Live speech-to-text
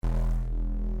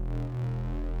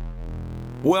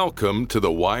Welcome to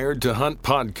the Wired to Hunt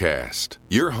podcast,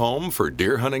 your home for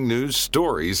deer hunting news,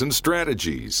 stories, and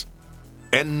strategies.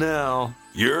 And now,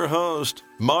 your host,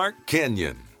 Mark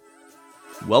Kenyon.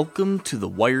 Welcome to the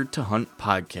Wired to Hunt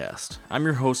podcast. I'm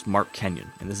your host, Mark Kenyon,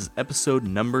 and this is episode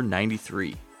number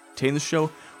 93. Today in the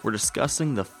show, we're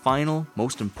discussing the final,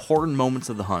 most important moments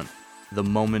of the hunt, the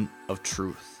moment of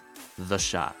truth, the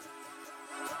shot.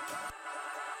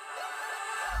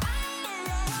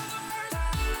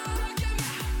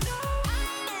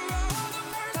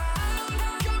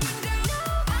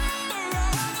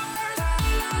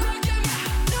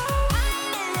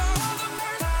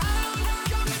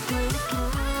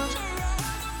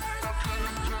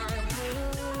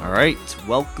 All right,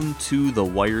 welcome to the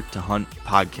Wired to Hunt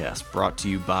podcast, brought to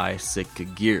you by Sitka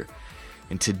Gear.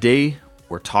 And today,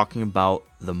 we're talking about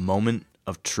the moment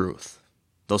of truth.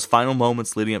 Those final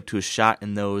moments leading up to a shot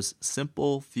in those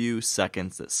simple few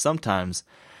seconds that sometimes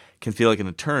can feel like an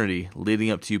eternity leading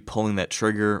up to you pulling that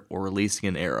trigger or releasing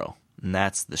an arrow. And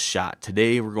that's the shot.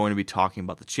 Today, we're going to be talking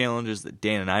about the challenges that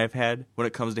Dan and I have had when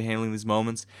it comes to handling these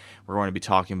moments. We're going to be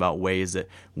talking about ways that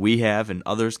we have and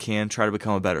others can try to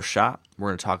become a better shot. We're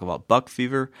going to talk about buck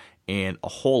fever and a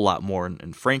whole lot more.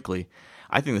 And frankly,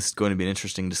 I think this is going to be an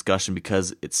interesting discussion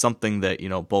because it's something that,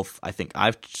 both I think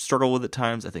I've struggled with at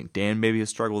times. I think Dan maybe has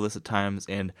struggled with this at times.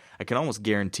 And I can almost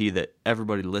guarantee that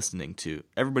everybody's listening to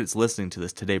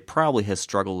this today probably has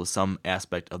struggled with some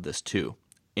aspect of this too.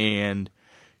 And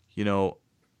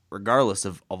regardless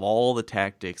of all the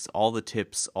tactics, all the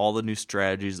tips, all the new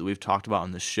strategies that we've talked about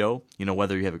on this show,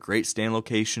 whether you have a great stand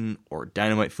location or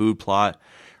dynamite food plot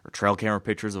or trail camera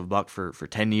pictures of a buck for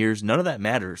 10 years, none of that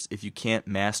matters if you can't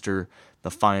master the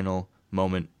final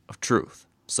moment of truth.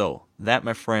 So that,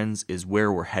 my friends, is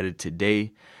where we're headed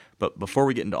today. But before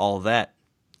we get into all of that,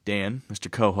 Dan, Mr.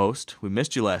 Co-host, we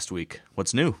missed you last week.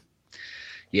 What's new?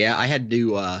 Yeah, I had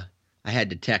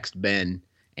to text Ben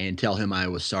and tell him I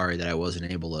was sorry that I wasn't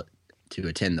able to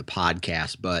attend the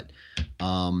podcast. But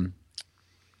I'm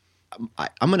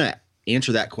going to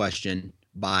answer that question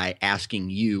by asking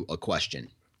you a question.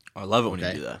 I love it when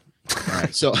you do that. All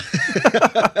right. So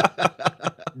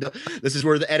this is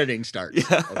where the editing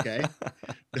starts. Yeah. Okay.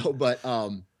 No, but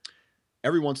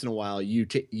every once in a while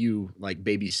you like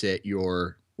babysit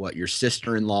your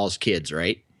sister-in-law's kids,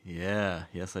 right? Yeah.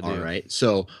 Yes, I do. All right.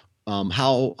 So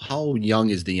how young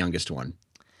is the youngest one?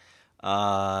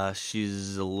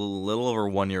 She's a little over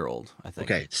 1 year old, I think.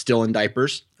 Okay. Still in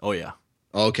diapers? Oh, yeah.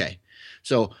 Okay.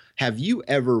 So have you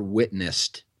ever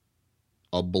witnessed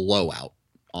a blowout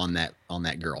on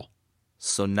that girl?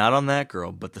 So not on that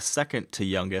girl, but the second to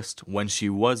youngest, when she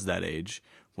was that age,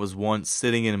 was once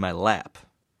sitting in my lap.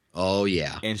 Oh,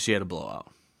 yeah. And she had a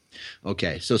blowout.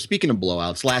 Okay. So speaking of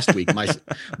blowouts, last week,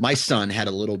 my son had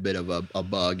a little bit of a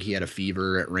bug. He had a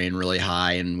fever. It ran really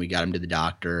high, and we got him to the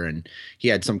doctor, and he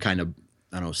had some kind of,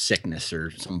 I don't know, sickness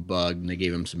or some bug, and they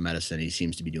gave him some medicine. He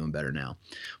seems to be doing better now.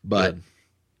 But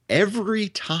every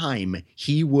time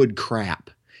he would crap,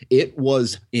 it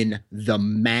was in the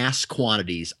mass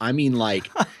quantities. I mean,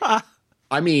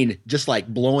 just like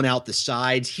blowing out the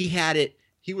sides. He had it.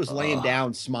 He was laying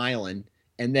down smiling,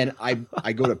 and then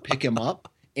I go to pick him up,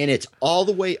 and it's all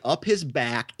the way up his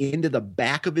back into the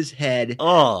back of his head.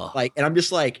 Oh, and I'm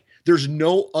just like, there's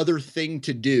no other thing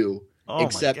to do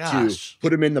except to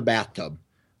put him in the bathtub.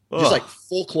 Just like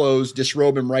full clothes,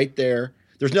 disrobe him right there.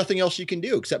 There's nothing else you can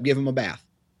do except give him a bath.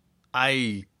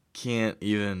 I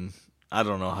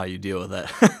don't know how you deal with that.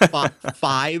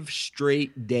 5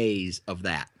 straight days of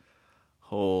that.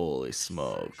 Holy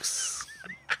smokes.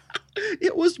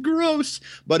 It was gross,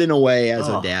 but in a way, as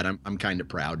a dad, I'm kind of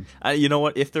proud. You know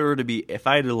what? If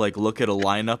I had to look at a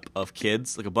lineup of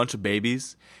kids, like a bunch of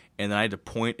babies, and then I had to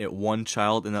point at one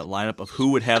child in that lineup of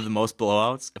who would have the most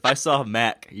blowouts, if I saw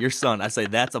Mac, your son, I say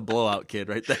that's a blowout kid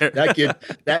right there.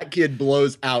 That kid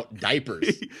blows out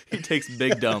diapers. He takes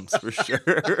big dumps for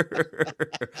sure.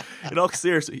 In all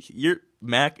seriousness, your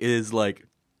Mac is like,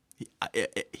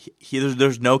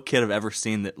 there's no kid I've ever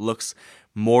seen that looks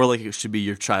more like it should be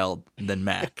your child than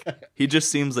Mac. He just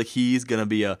seems like he's going to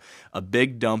be a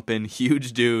big dumping,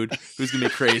 huge dude who's going to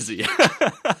be crazy.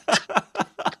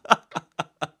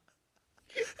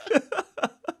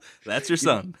 That's your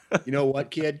son. You know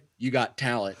what, kid? You got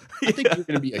talent. I think you're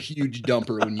going to be a huge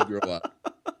dumper when you grow up.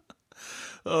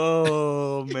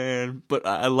 Oh, man. But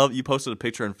I love, you posted a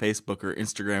picture on Facebook or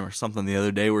Instagram or something the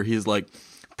other day where he's like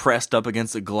pressed up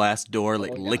against a glass door,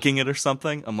 licking it or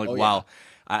something. I'm like, wow.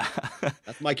 Yeah.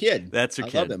 That's my kid. That's your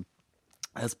kid. I love him.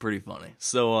 That's pretty funny.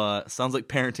 So sounds like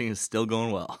parenting is still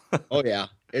going well. Oh yeah,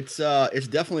 it's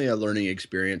definitely a learning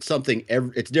experience.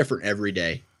 It's different every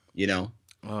day.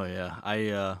 Oh yeah,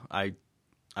 I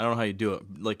I don't know how you do it.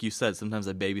 Like you said, sometimes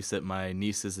I babysit my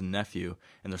nieces and nephew,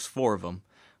 and there's 4 of them.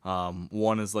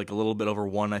 One is like a little bit over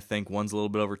 1, I think. One's a little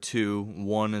bit over 2.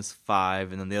 One is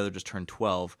 5, and then the other just turned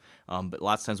 12. But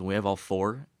lots of times when we have all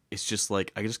 4, it's just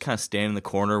like I just kind of stand in the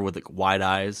corner with like wide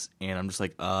eyes, and I'm just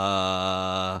like,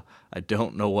 I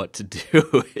don't know what to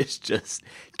do. It's just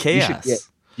chaos.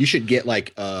 You should get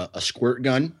like a squirt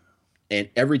gun, and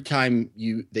every time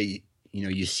you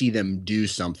see them do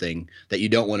something that you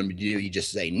don't want them to do, you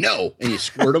just say no, and you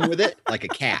squirt them with it like a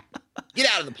cat. Get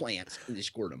out of the plants, and you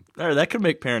squirt them. All right, that could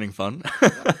make parenting fun.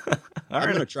 I'm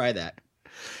going to try that.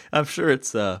 I'm sure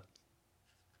it's I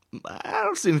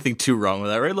don't see anything too wrong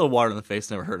with that, right? A little water in the face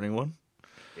never hurt anyone.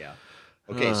 Yeah.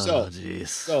 Okay,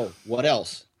 so what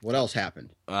else? What else happened?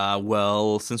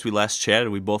 Well, since we last chatted,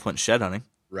 we both went shed hunting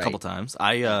a couple times.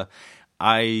 I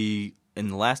in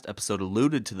the last episode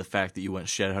alluded to the fact that you went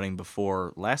shed hunting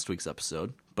before last week's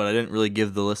episode, but I didn't really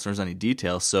give the listeners any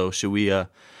details. So should we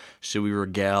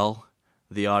regale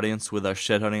the audience with our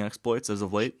shed hunting exploits as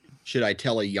of late? Should I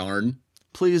tell a yarn?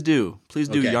 Please do.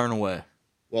 Okay. Yarn away.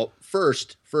 Well,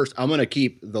 first, I'm going to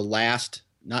keep the last,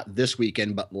 not this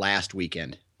weekend, but last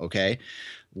weekend. Okay.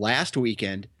 Last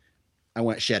weekend, I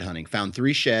went shed hunting, found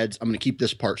 3 sheds. I'm going to keep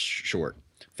this part short.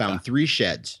 Found 3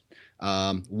 sheds.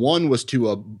 One was to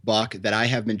a buck that I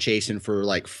have been chasing for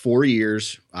like 4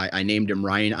 years. I named him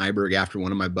Ryan Iberg after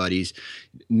one of my buddies.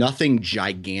 Nothing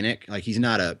gigantic. Like he's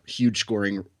not a huge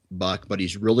scoring buck, but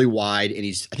he's really wide. And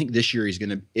I think this year he's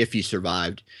going to, if he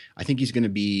survived, I think he's going to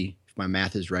be, if my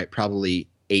math is right, probably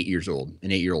 8 years old, an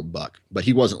 8-year-old buck, but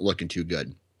he wasn't looking too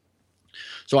good.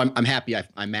 So I'm happy.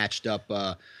 I matched up.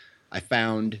 I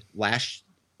found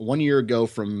 1 year ago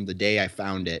from the day I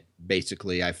found it,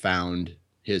 basically I found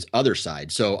his other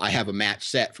side. So I have a match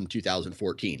set from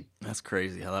 2014. That's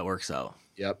crazy how that works out.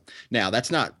 Yep. Now that's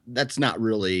not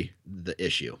really the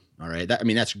issue. All right.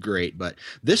 That's great. But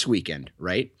this weekend,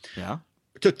 right? Yeah.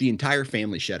 I took the entire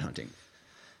family shed hunting.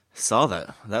 Saw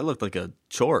that. That looked like a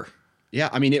chore. Yeah.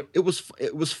 I mean, it was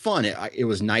fun. It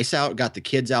was nice out. Got the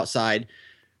kids outside.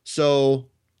 So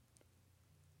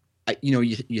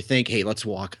you think, hey, let's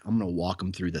walk. I'm going to walk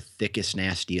them through the thickest,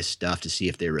 nastiest stuff to see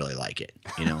if they really like it.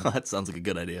 That sounds like a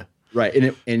good idea.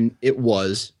 Right. And it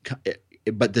was,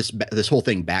 but this whole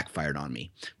thing backfired on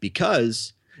me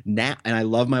because now, and I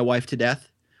love my wife to death,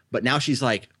 but now she's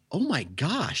like, oh my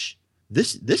gosh,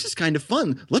 this is kind of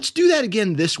fun. Let's do that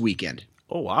again this weekend.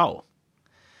 Oh, wow.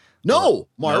 No,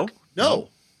 Mark, no.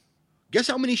 Guess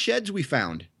how many sheds we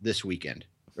found this weekend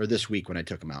or this week when I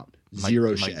took them out?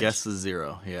 0 sheds. My guess is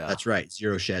 0. Yeah. That's right.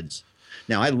 0 sheds.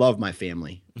 Now I love my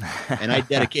family and I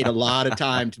dedicate a lot of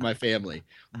time to my family,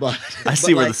 but I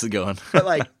see where this is going.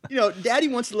 But Daddy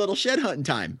wants a little shed hunting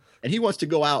time and he wants to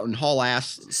go out and haul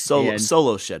ass.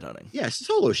 Solo shed hunting. Yeah.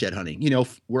 Solo shed hunting,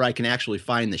 where I can actually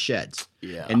find the sheds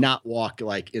and not walk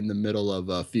like in the middle of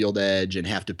a field edge and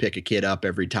have to pick a kid up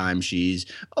every time she's,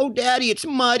 oh, Daddy, it's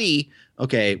muddy.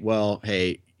 Okay. Well,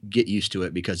 hey, get used to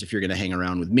it because if you're going to hang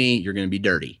around with me, you're going to be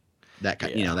dirty. That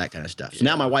kind, that kind of stuff. So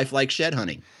now my wife likes shed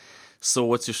hunting. So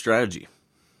what's your strategy?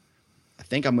 I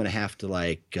think I'm going to have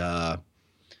to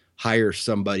hire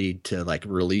somebody to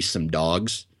release some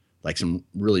dogs, like some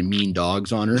really mean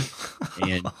dogs on her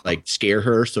and scare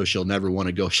her so she'll never want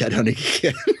to go shed hunting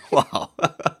again. Wow.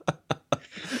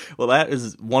 Well, that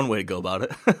is one way to go about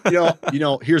it.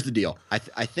 Here's the deal. I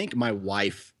think my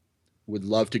wife would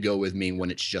love to go with me when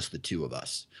it's just the 2 of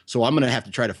us. So I'm going to have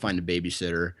to try to find a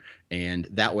babysitter. And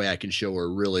that way I can show her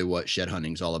really what shed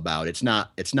hunting's all about. It's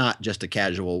not just a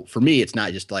casual, for me, it's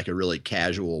not just like a really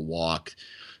casual walk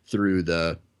through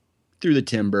the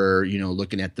timber,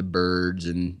 looking at the birds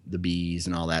and the bees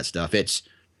and all that stuff. It's,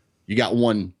 you got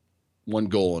one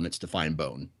goal and it's to find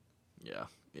bone. Yeah.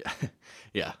 Yeah.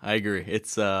 Yeah. I agree.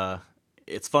 It's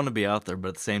fun to be out there, but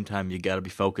at the same time, you got to be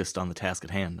focused on the task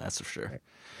at hand. That's for sure.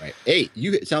 Right. Hey,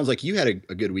 it sounds like you had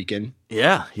a good weekend.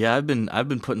 Yeah. I've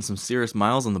been putting some serious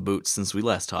miles on the boots since we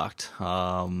last talked.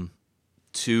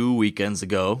 2 weekends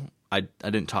ago, I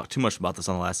didn't talk too much about this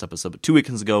on the last episode, but 2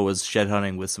 weekends ago was shed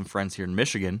hunting with some friends here in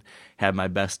Michigan. Had my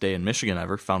best day in Michigan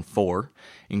ever. Found 4,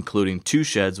 including 2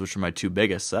 sheds, which were my 2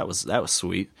 biggest. So that was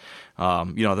sweet. They're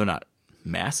not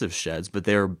massive sheds, but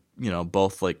they're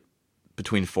both like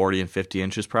between 40 and 50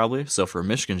 inches probably. So for a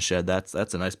Michigan shed, that's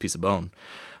a nice piece of bone.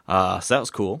 So that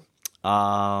was cool.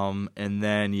 And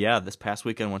then, this past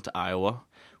weekend I went to Iowa.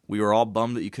 We were all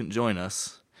bummed that you couldn't join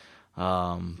us.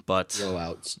 But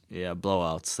blowouts. Yeah,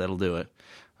 blowouts. That'll do it.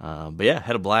 But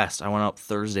had a blast. I went out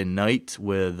Thursday night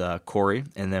with Corey,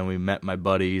 and then we met my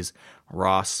buddies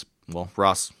Ross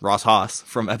Ross Haas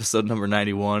from episode number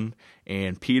 91,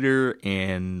 and Peter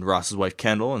and Ross's wife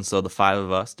Kendall. And so the five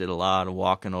of us did a lot of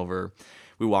walking over.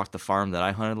 We walked the farm that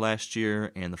I hunted last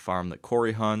year and the farm that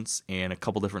Corey hunts and a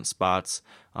couple different spots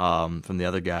from the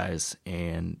other guys.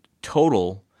 And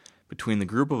total, between the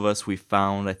group of us, we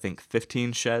found, I think,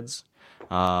 15 sheds.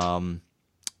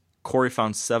 Corey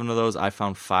found 7 of those. I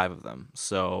found 5 of them.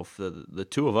 So for the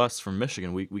two of us from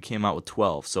Michigan, we came out with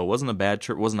 12. So it wasn't a bad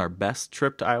trip. It wasn't our best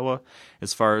trip to Iowa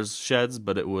as far as sheds,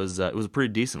 but it was a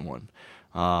pretty decent one.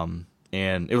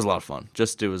 And it was a lot of fun.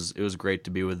 It was great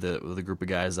to be with the group of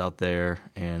guys out there,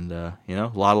 and a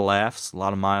lot of laughs, a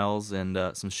lot of miles, and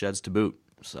some sheds to boot.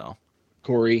 So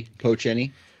Corey poach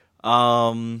any?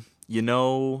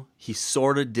 He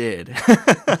sort of did.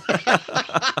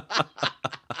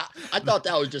 I thought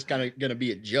that was just kind of going to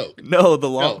be a joke. No,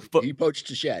 he poached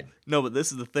a shed. No, but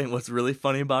this is the thing. What's really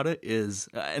funny about it is,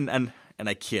 and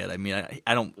I kid. I mean,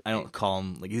 I don't call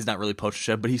him, like, he's not really poached a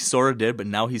shed, but he sort of did. But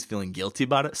now he's feeling guilty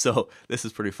about it. So this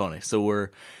is pretty funny. So we're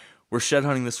shed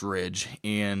hunting this ridge,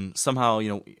 and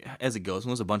somehow, as it goes,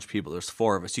 when there's a bunch of people, there's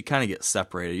 4 of us, you kind of get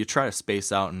separated. You try to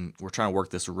space out, and we're trying to work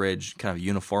this ridge kind of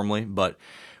uniformly, but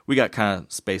we got kind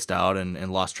of spaced out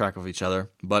and lost track of each other.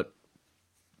 But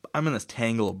I'm in this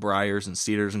tangle of briars and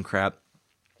cedars and crap,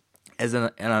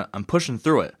 and I'm pushing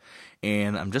through it,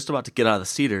 and I'm just about to get out of the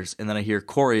cedars, and then I hear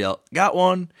Corey yell, "Got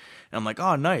one!" And I'm like,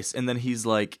 "Oh, nice!" And then he's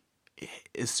like,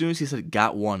 as soon as he said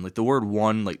 "got one," like the word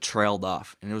 "one" like trailed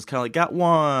off, and it was kind of like "got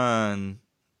one,"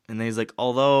 and then he's like,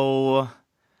 "Although,"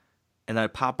 and I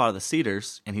pop out of the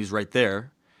cedars, and he's right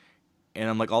there, and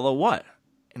I'm like, "Although what?"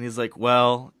 And he's like,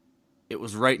 "Well, it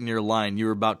was right in your line. You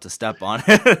were about to step on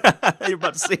it. You're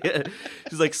about to see it."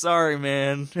 He's like, "Sorry,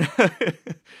 man."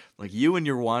 Like, you and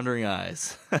your wandering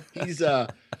eyes.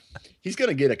 He's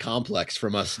gonna get a complex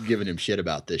from us giving him shit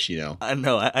about this, I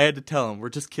know. I had to tell him, we're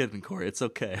just kidding, Corey. It's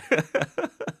okay.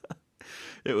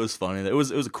 It was funny. It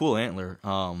was a cool antler.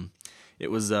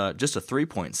 It was just a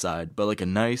 3-point side, but like a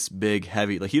nice big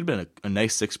heavy. Like, he'd been a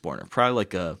nice 6-pointer, probably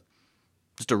like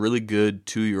just a really good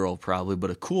 2-year-old probably,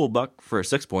 but a cool buck for a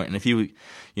 6-point. And if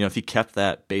he kept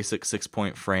that basic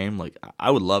 6-point frame, like, I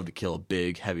would love to kill a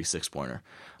big heavy 6-pointer.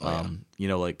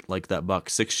 Like that buck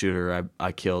 6-shooter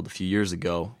I killed a few years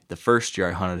ago. The first year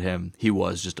I hunted him, he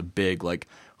was just a big, like,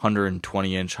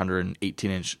 120-inch,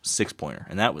 118-inch 6-pointer,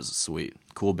 and that was sweet,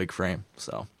 cool big frame.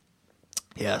 So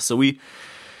yeah, so we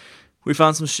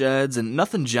found some sheds and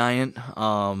nothing giant.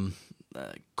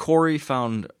 Corey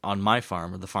found on my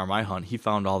farm, or the farm I hunt, he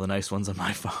found all the nice ones on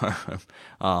my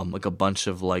farm. Like a bunch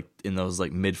of, like, in those,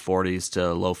 like, mid 40s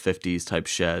to low 50s type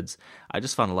sheds. I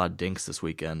just found a lot of dinks this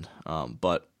weekend,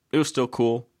 but it was still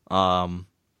cool.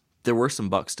 There were some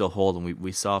bucks still holding.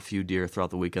 We saw a few deer throughout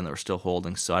the weekend that were still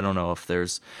holding, so I don't know if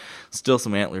there's still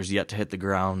some antlers yet to hit the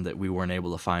ground that we weren't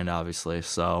able to find, obviously.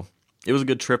 So it was a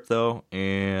good trip, though,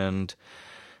 and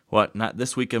not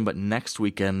this weekend, but next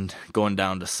weekend, going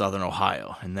down to southern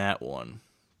Ohio. And that one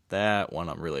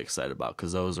I'm really excited about,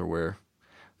 because those are where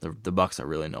the bucks I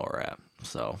really know are at.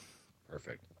 So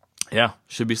perfect. Yeah,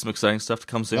 should be some exciting stuff to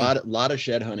come soon. A lot of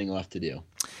shed hunting left to do.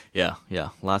 Yeah,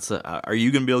 lots of. Are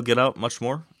you going to be able to get out much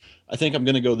more? I think I'm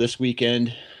going to go this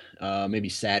weekend, maybe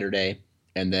Saturday,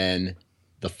 and then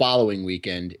the following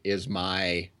weekend is and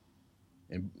I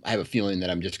have a feeling that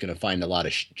I'm just going to find a lot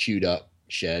of chewed up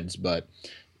sheds, but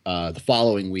the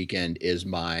following weekend is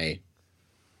my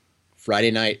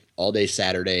Friday night, all day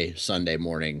Saturday, Sunday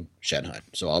morning shed hunt.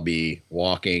 So I'll be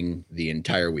walking the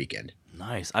entire weekend.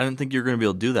 Nice. I didn't think you were going to be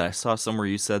able to do that. I saw somewhere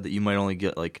you said that you might only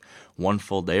get like one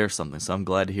full day or something. So I'm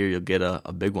glad to hear you'll get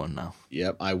a big one now.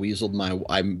 Yep.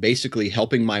 I'm basically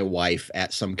helping my wife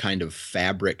at some kind of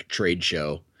fabric trade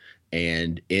show.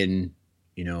 And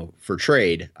for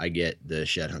trade, I get the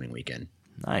shed hunting weekend.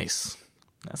 Nice.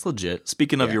 That's legit.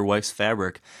 Speaking of your wife's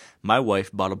fabric, my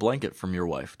wife bought a blanket from your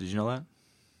wife. Did you know that?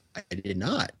 I did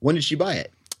not. When did she buy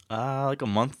it? Like a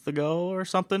month ago or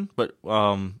something. But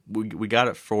we got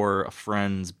it for a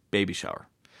friend's baby shower.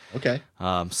 Okay.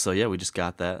 So yeah, we just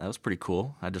got that. That was pretty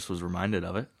cool. I just was reminded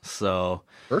of it. So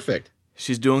perfect.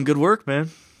 She's doing good work,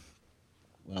 man.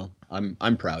 Well,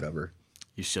 I'm proud of her.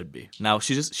 You should be. Now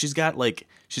she's got like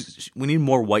we need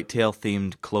more whitetail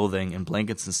themed clothing and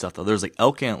blankets and stuff though. There's like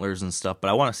elk antlers and stuff, but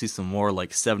I want to see some more like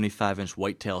 75-inch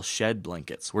whitetail shed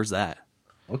blankets. Where's that?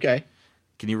 Okay.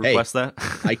 Can you request that?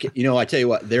 I tell you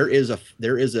what, there is a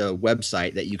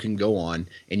website that you can go on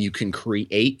and you can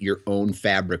create your own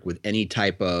fabric with any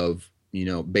type of,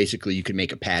 basically you can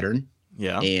make a pattern.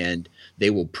 Yeah. And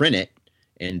they will print it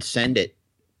and send it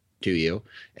to you.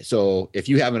 So if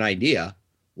you have an idea,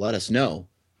 let us know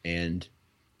and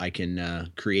I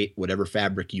can create whatever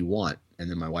fabric you want. and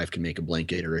then my wife can make a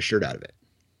blanket or a shirt out of it.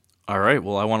 All right.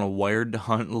 Well, I want a Wired to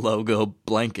Hunt logo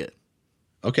blanket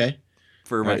Okay.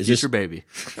 for my future baby.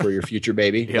 For your future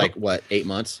baby? Yep. Like what, 8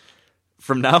 months?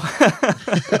 From now?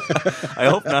 I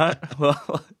hope not.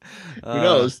 Well, Who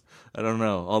knows? I don't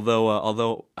know.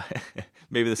 Although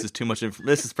maybe this is too much information.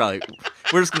 This is probably,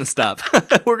 we're just going to stop.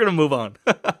 We're going to move on.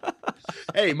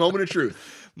 Hey, moment of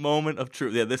truth. Moment of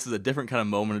truth. Yeah, this is a different kind of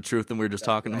moment of truth than we were just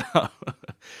talking about.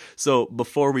 So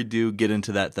before we do get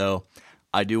into that, though,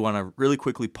 I do want to really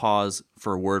quickly pause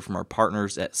for a word from our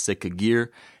partners at Sitka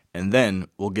Gear, and then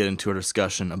we'll get into a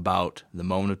discussion about the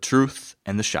moment of truth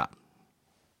and the shot.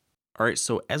 All right,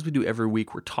 so as we do every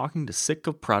week, we're talking to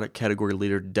Sitka product category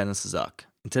leader Dennis Zuck.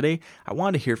 And today, I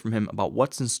wanted to hear from him about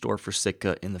what's in store for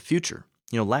Sitka in the future.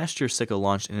 Last year, Sitka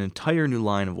launched an entire new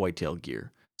line of whitetail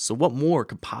gear. So what more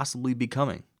could possibly be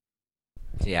coming?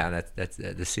 Yeah, that's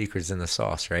the secret's in the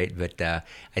sauce, right? But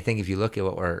I think if you look at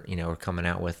what we're coming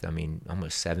out with,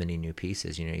 almost 70 new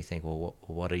pieces. You think, well,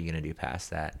 what are you going to do past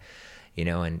that?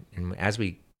 And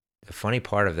the funny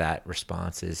part of that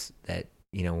response is that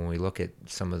when we look at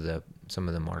some of the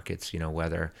markets,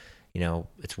 whether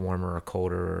it's warmer or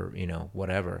colder or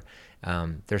whatever,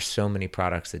 there's so many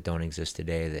products that don't exist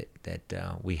today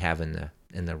that we have in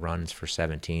the runs for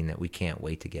 17 that we can't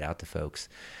wait to get out to folks.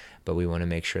 But we want to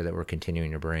make sure that we're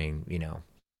continuing to bring,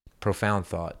 profound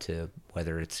thought to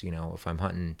whether it's, if I'm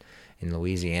hunting in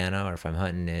Louisiana or if I'm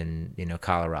hunting in,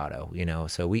 Colorado,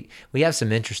 So we have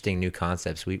some interesting new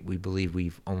concepts we believe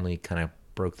we've only kind of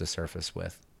broke the surface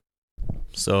with.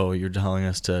 So you're telling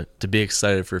us to be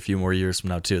excited for a few more years from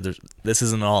now, too. This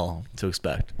isn't all to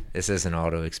expect. This isn't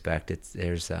all to expect.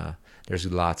 There's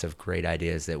lots of great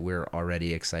ideas that we're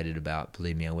already excited about.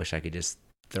 Believe me, I wish I could just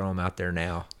throw them out there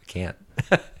now. I can't.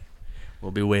 We'll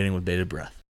be waiting with bated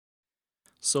breath.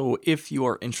 So if you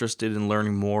are interested in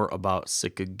learning more about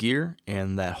Sitka Gear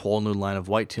and that whole new line of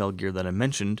whitetail gear that I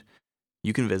mentioned,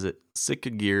 you can visit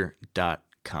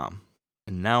sitkagear.com.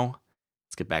 And now,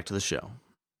 let's get back to the show.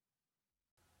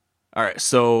 All right,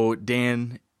 so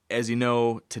Dan, as you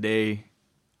know, today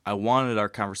I wanted our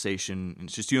conversation, and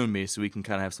it's just you and me, so we can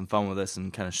kind of have some fun with this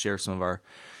and kind of share some of our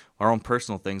own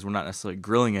personal things. We're not necessarily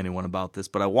grilling anyone about this,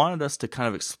 but I wanted us to kind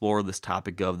of explore this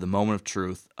topic of the moment of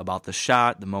truth, about the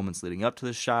shot, the moments leading up to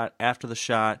the shot, after the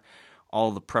shot,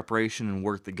 all the preparation and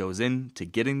work that goes into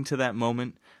getting to that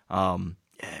moment. And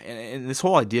this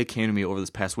whole idea came to me over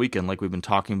this past weekend, like we've been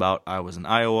talking about. I was in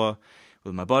Iowa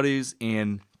with my buddies,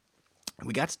 and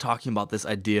we got to talking about this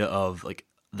idea of like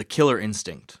the killer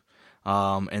instinct.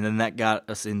 And then that got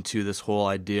us into this whole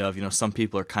idea of, some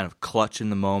people are kind of clutch in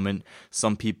the moment.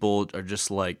 Some people are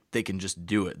just like, they can just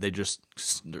do it. They're just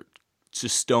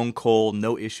stone cold,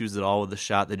 no issues at all with the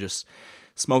shot. They just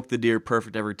smoke the deer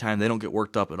perfect every time. They don't get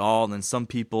worked up at all. And then some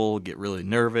people get really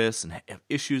nervous and have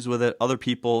issues with it. Other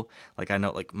people, like I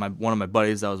know, like one of my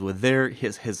buddies I was with there,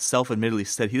 his self-admittedly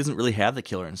said he doesn't really have the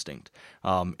killer instinct.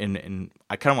 And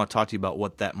I kind of want to talk to you about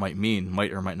what that might mean,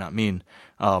 might or might not mean.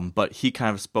 But he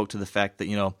kind of spoke to the fact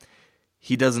that,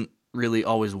 he doesn't really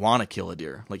always want to kill a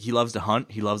deer. Like he loves to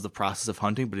hunt. He loves the process of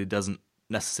hunting, but he doesn't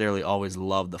necessarily always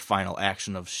love the final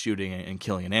action of shooting and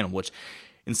killing an animal, which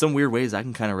in some weird ways I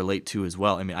can kind of relate to as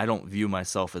well. I don't view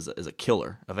myself as a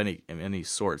killer of any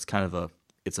sort. It's kind of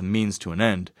it's a means to an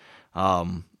end.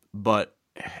 But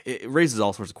it raises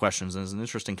all sorts of questions, and it's an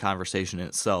interesting conversation in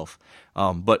itself.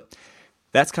 But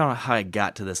that's kind of how I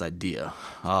got to this idea.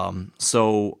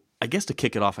 So I guess to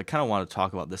kick it off, I kind of want to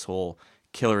talk about this whole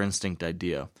killer instinct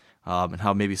idea, and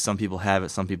how maybe some people have it,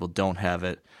 some people don't have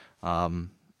it, and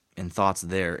thoughts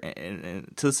there.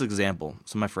 And to this example,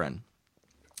 so my friend,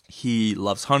 he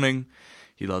loves hunting,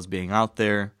 he loves being out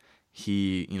there,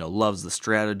 he loves the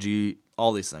strategy,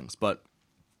 all these things, but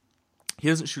he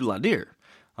doesn't shoot a lot of deer.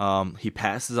 He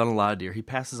passes on a lot of deer. He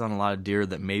passes on a lot of deer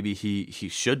that maybe he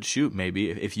should shoot.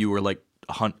 Maybe if you were like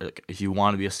if you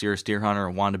want to be a serious deer hunter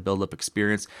and want to build up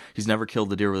experience, he's never killed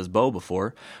the deer with his bow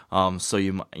before.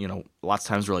 So lots of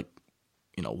times we're like,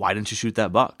 why didn't you shoot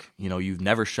that buck? You've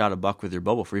never shot a buck with your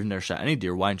bow before. You've never shot any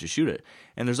deer. Why didn't you shoot it?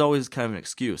 And there's always kind of an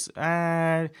excuse.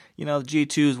 The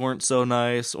G2s weren't so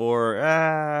nice,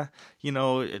 or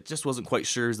it just wasn't quite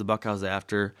sure as the buck I was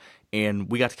after.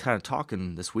 And we got to kind of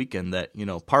talking this weekend that,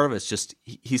 part of it's just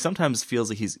he sometimes feels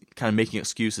like he's kind of making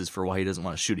excuses for why he doesn't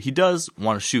want to shoot. He does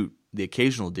want to shoot the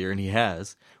occasional deer, and he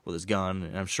has with his gun,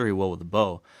 and I'm sure he will with the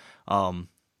bow.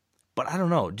 But I don't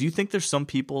know. Do you think there's some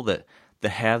people that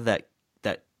have that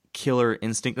killer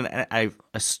instinct? And I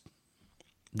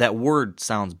that word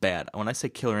sounds bad. When I say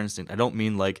killer instinct, I don't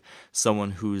mean like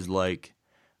someone who's like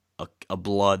a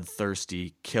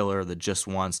bloodthirsty killer that just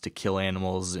wants to kill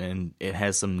animals and it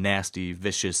has some nasty,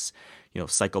 vicious,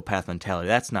 psychopath mentality.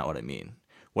 That's not what I mean.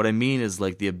 What I mean is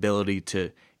like the ability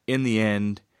to, in the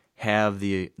end, have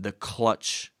the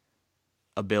clutch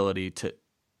ability to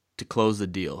close the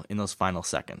deal in those final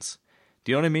seconds.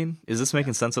 Do you know what I mean? Is this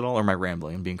making sense at all, or am I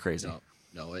rambling and being crazy?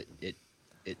 No, it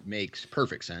makes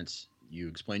perfect sense. You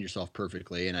explain yourself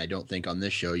perfectly, and I don't think on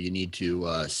this show you need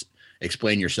to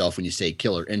explain yourself when you say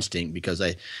killer instinct, because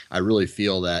I really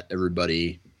feel that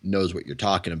everybody knows what you're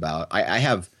talking about. I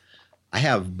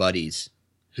have buddies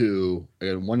who,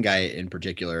 one guy in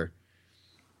particular,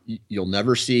 you'll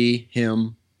never see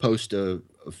him post a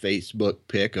Facebook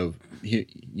pic of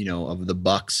of the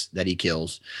bucks that he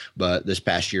kills, but this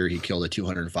past year he killed a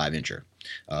 205 incher.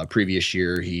 Previous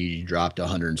year he dropped a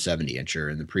 170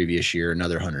 incher, and the previous year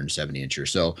another 170 incher.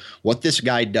 So what this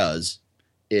guy does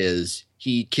is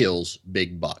he kills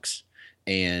big bucks,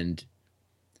 and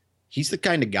he's the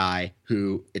kind of guy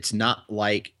who, it's not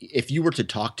like if you were to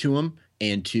talk to him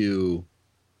and to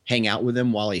hang out with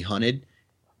him while he hunted,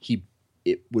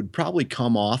 it would probably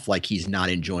come off like he's not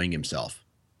enjoying himself.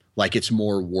 Like it's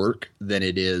more work than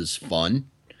it is fun.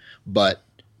 But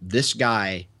this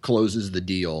guy closes the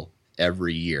deal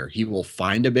every year. He will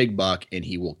find a big buck and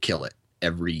he will kill it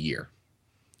every year.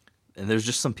 And there's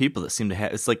just some people that seem to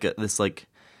have, it's like this, like,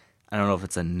 I don't know if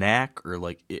it's a knack or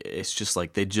like, it's just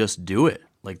like they just do it.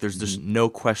 Like there's just no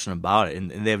question about it.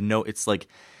 And they have it's like,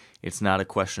 it's not a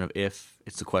question of if,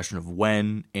 it's a question of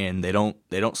when, and they don't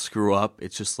screw up.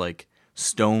 It's just like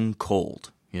stone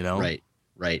cold,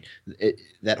 Right.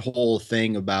 That whole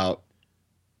thing about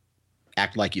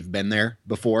act like you've been there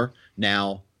before.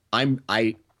 Now,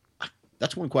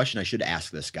 that's one question I should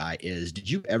ask this guy is, did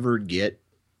you ever get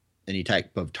any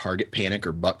type of target panic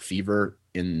or buck fever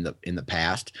in the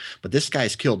past? But this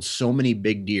guy's killed so many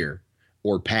big deer,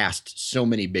 or passed so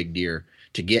many big deer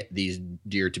to get these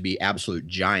deer to be absolute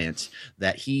giants,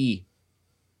 that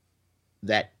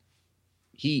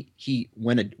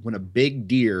when a big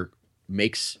deer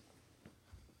makes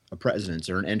a presence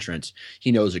or an entrance,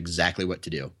 he knows exactly what to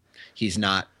do. He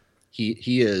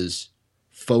is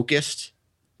focused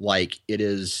like it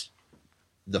is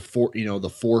the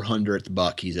 400th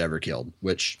buck he's ever killed,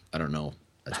 which I don't know,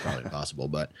 that's probably impossible,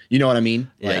 but you know what I mean?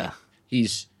 Yeah. Like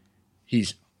he's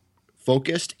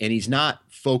focused, and he's not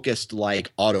focused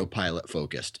like autopilot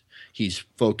focused. He's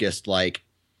focused like,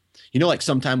 like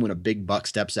sometime when a big buck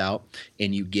steps out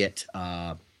and you get,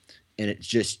 and it's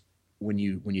just, when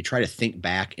you try to think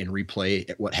back and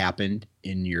replay what happened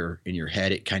in your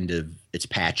head, it's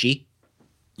patchy.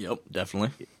 Yep,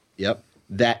 definitely. Yep.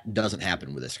 That doesn't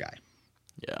happen with this guy.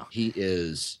 Yeah. He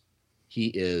is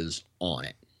on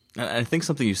it. And I think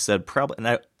something you said probably, and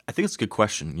I think it's a good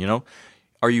question,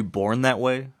 are you born that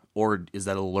way, or is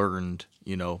that a learned,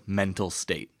 mental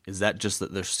state? Is that just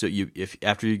that there's so if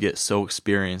after you get so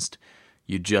experienced,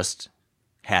 you just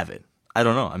have it? I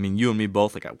don't know. I mean, you and me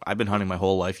both, like I've been hunting my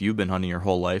whole life. You've been hunting your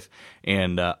whole life,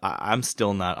 and I'm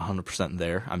still not 100%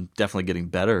 there. I'm definitely getting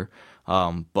better.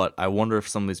 But I wonder if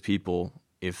some of these people,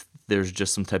 if there's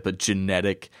just some type of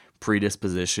genetic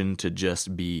predisposition to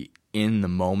just be in the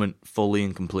moment fully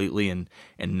and completely, and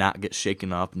not get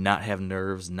shaken up, not have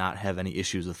nerves, not have any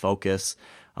issues with focus.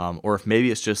 Or if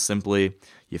maybe it's just simply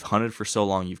you've hunted for so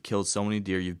long, you've killed so many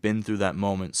deer, you've been through that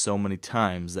moment so many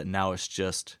times that now it's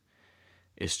just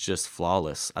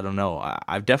flawless. I don't know.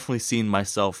 I've definitely seen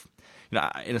myself,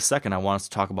 in a second I want us to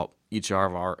talk about each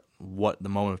of our, what the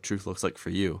moment of truth looks like for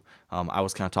you. I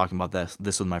was kind of talking about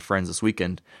this with my friends this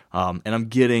weekend. And I'm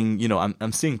getting,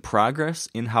 I'm seeing progress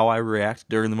in how I react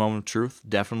during the moment of truth,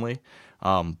 definitely.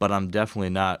 But I'm definitely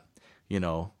not,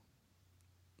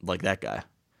 like that guy.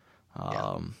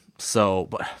 So,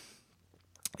 but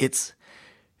it's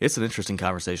an interesting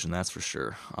conversation, that's for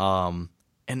sure.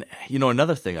 And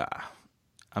another thing,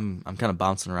 I'm kind of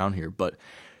bouncing around here, but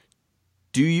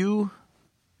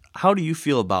how do you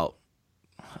feel about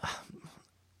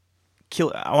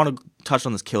I want to touch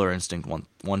on this killer instinct one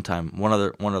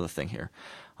other thing here.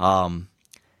 And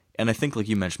I think, like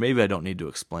you mentioned, maybe I don't need to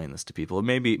explain this to people.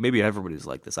 Maybe everybody's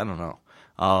like this. I don't know.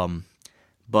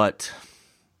 But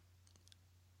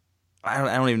I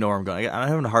don't even know where I'm going. I'm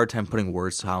having a hard time putting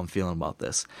words to how I'm feeling about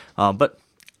this. But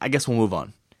I guess we'll move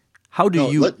on. How do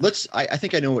you? I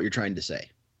think I know what you're trying to say.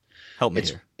 Help me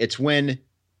here. It's when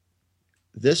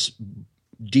this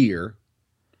deer.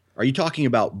 Are you talking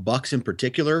about bucks in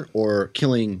particular, or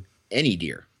killing any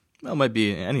deer? Well, it might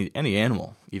be any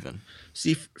animal even.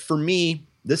 See, for me,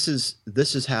 this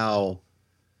is how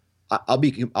I'll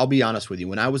be honest with you.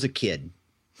 When I was a kid,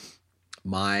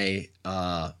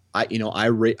 I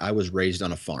was raised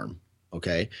on a farm.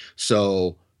 Okay,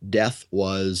 so death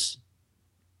was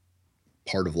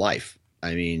part of life.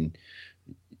 I mean,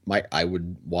 I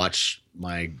would watch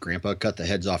my grandpa cut the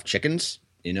heads off chickens.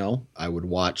 You know, I would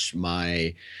watch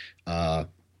my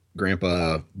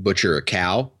grandpa butcher a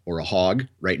cow or a hog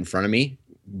right in front of me,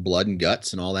 blood and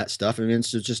guts and all that stuff. I mean,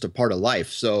 it's just a part of life.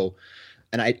 So,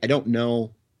 and I don't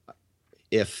know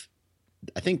if,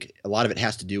 I think a lot of it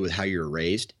has to do with how you're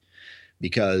raised,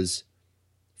 because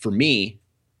for me,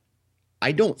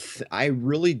 I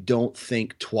really don't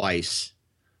think twice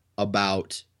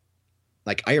about,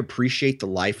 like, I appreciate the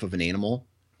life of an animal.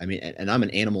 I mean, and I'm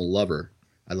an animal lover.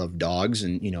 I love dogs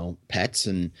and, pets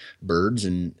and birds,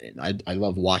 and I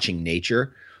love watching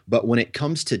nature. But when it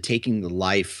comes to taking the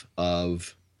life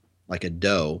of like a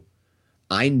doe,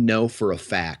 I know for a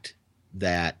fact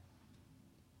that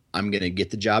I'm going to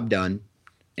get the job done,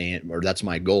 or that's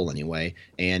my goal anyway.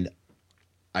 And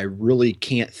I really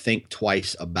can't think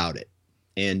twice about it.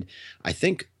 And I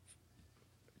think,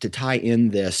 to tie in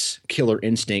this killer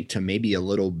instinct to maybe a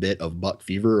little bit of buck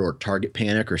fever or target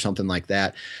panic or something like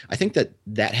that, I think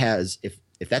that has,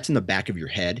 if that's in the back of your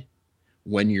head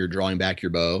when you're drawing back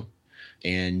your bow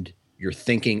and you're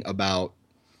thinking about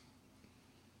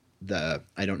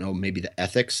I don't know, maybe the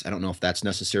ethics, I don't know if that's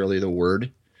necessarily the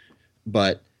word,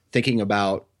 but thinking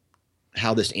about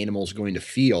how this animal is going to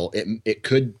feel, it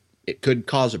could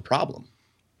cause a problem.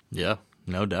 Yeah,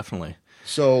 no, definitely.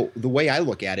 So the way I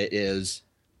look at it is,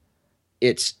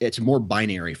 it's more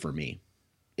binary for me.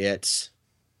 It's,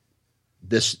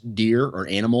 this deer or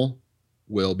animal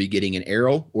will be getting an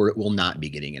arrow or it will not be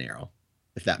getting an arrow,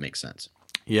 if that makes sense.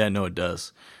 Yeah, no, it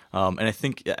does. And I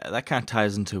think that kind of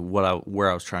ties into where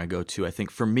I was trying to go to. I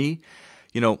think for me,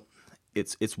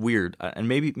 it's weird, and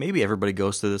maybe everybody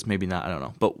goes through this, maybe not, I don't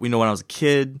know. But when I was a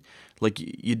kid, like,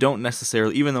 you don't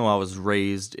necessarily, even though I was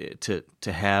raised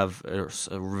to have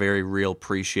a very real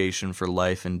appreciation for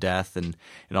life and death and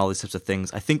all these types of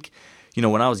things. I think,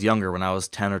 when I was younger, when I was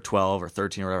 10 or 12 or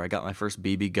 13 or whatever, I got my first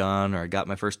BB gun, or I got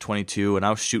my first 22, and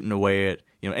I was shooting away at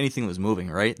anything that was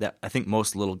moving. Right? That, I think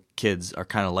most little kids are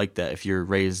kind of like that. If you're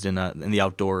raised in the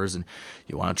outdoors and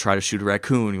you want to try to shoot a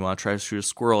raccoon, you want to try to shoot a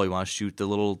squirrel, you want to shoot the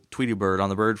little Tweety bird on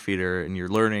the bird feeder, and you're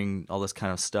learning all this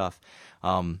kind of stuff.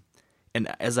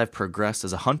 And as I've progressed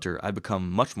as a hunter, I've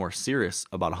become much more serious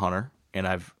about a hunter, and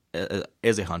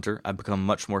as a hunter, I've become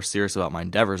much more serious about my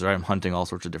endeavors. Right? I'm hunting all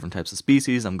sorts of different types of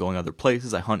species. I'm going other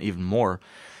places. I hunt even more.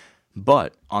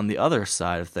 But on the other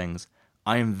side of things,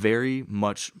 I am very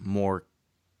much more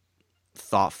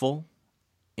thoughtful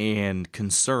and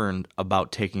concerned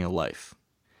about taking a life.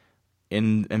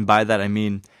 And by that I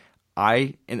mean,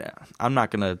 I'm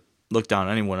not going to look down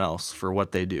on anyone else for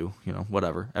what they do,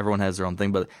 whatever. Everyone has their own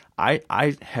thing, but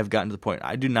I have gotten to the point,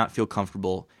 I do not feel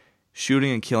comfortable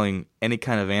shooting and killing any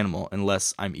kind of animal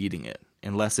unless I'm eating it.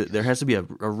 There has to be a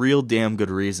real damn good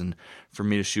reason for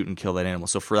me to shoot and kill that animal.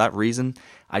 So for that reason,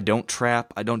 I don't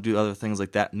trap, I don't do other things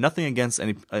like that. Nothing against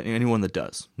anyone that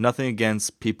does. Nothing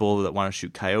against people that want to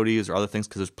shoot coyotes or other things,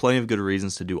 because there's plenty of good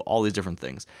reasons to do all these different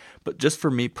things. But just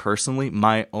for me personally,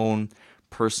 my own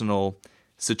personal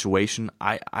situation,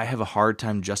 I have a hard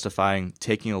time justifying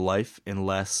taking a life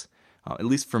unless, at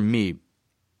least for me,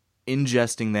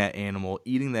 ingesting that animal,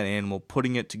 eating that animal,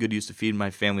 putting it to good use to feed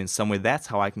my family in some way. That's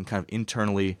how I can kind of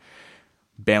internally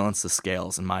balance the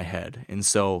scales in my head. And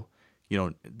so,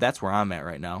 that's where I'm at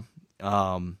right now.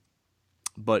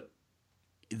 But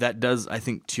that does, I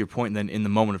think, to your point, then in the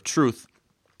moment of truth,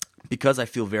 because I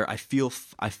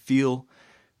feel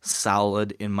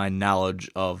solid in my knowledge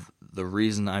of the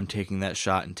reason I'm taking that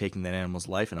shot and taking that animal's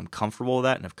life, and I'm comfortable with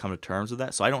that, and I've come to terms with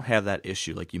that. So I don't have that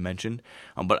issue like you mentioned.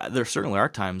 But there certainly are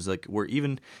times like where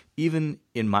even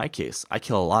in my case, I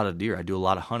kill a lot of deer. I do a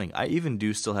lot of hunting. I even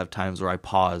do still have times where I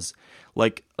pause,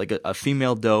 like a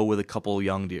female doe with a couple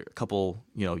young deer,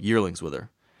 yearlings with her.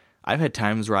 I've had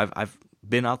times where I've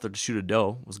been out there to shoot a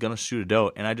doe, was gonna shoot a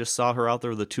doe, and I just saw her out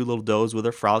there with the two little does with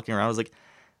her frolicking around. I was like,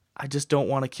 I just don't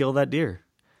want to kill that deer.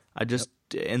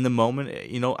 In the moment,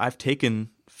 I've taken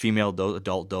female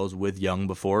adult does with young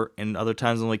before, and other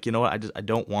times I'm like, I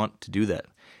don't want to do that.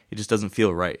 It just doesn't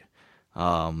feel right.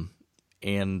 And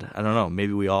I don't know,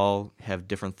 maybe we all have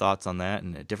different thoughts on that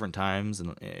and at different times,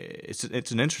 and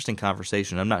it's an interesting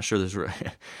conversation. I'm not sure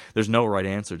there's no right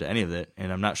answer to any of it,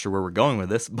 and I'm not sure where we're going with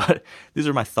this, but these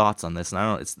are my thoughts on this. And I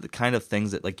don't know, it's the kind of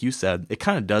things that, like you said, it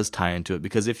kind of does tie into it,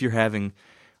 because if you're having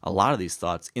a lot of these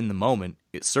thoughts in the moment,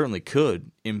 it certainly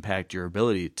could impact your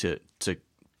ability to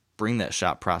bring that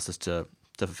shot process to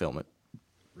fulfillment.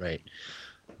 Right.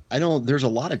 I know there's a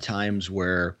lot of times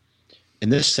where,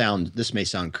 and this may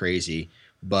sound crazy,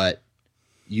 but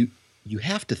you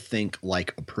have to think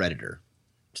like a predator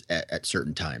at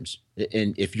certain times.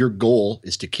 And if your goal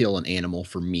is to kill an animal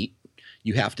for meat,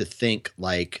 you have to think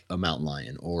like a mountain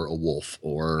lion or a wolf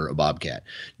or a bobcat.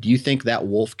 Do you think that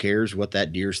wolf cares what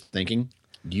that deer's thinking?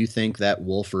 Do you think that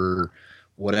wolf or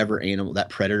whatever animal, that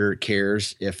predator,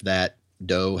 cares if that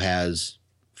doe has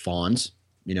fawns?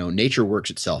 Nature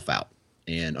works itself out.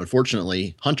 And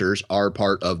unfortunately, hunters are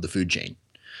part of the food chain.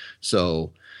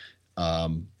 So,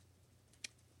 I've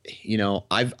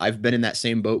been in that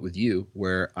same boat with you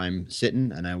where I'm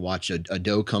sitting and I watch a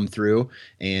doe come through,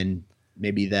 and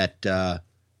maybe that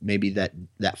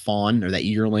fawn or that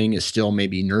yearling is still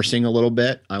maybe nursing a little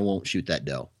bit. I won't shoot that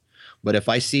doe. But if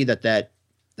I see that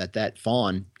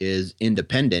fawn is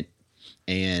independent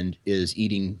and is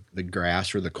eating the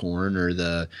grass or the corn or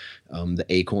the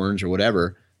acorns or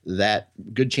whatever, that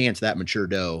good chance that mature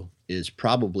doe is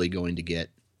probably going to get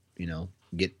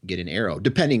an arrow,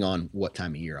 depending on what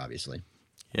time of year, obviously.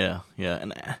 Yeah,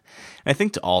 and I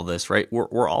think to all this, right?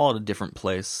 We're all at a different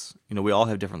place. We all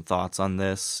have different thoughts on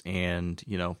this, and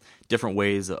different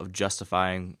ways of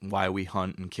justifying why we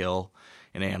hunt and kill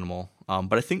an animal.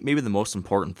 But I think maybe the most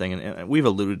important thing, and we've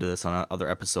alluded to this on other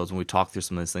episodes when we talk through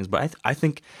some of these things, but I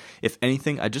think if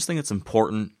anything, I just think it's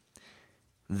important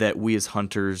that we as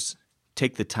hunters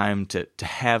take the time to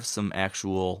have some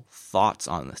actual thoughts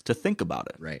on this, to think about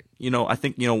it. Right. I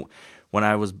think, when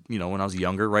I was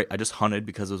younger, right, I just hunted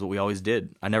because it was what we always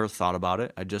did. I never thought about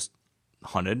it. I just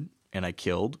hunted and I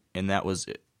killed, and that was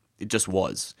it. It just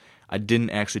was. I didn't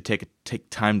actually take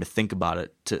time to think about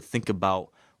it, to think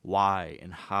about why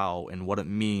and how and what it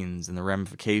means and the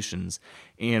ramifications.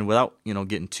 And without,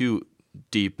 getting too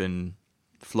deep and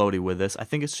floaty with this, I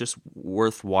think it's just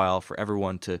worthwhile for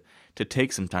everyone to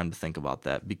take some time to think about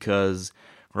that, because,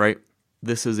 right,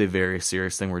 this is a very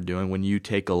serious thing we're doing. When you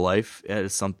take a life, it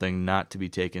is something not to be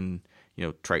taken,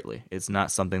 tritely. It's not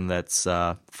something that's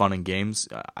fun and games.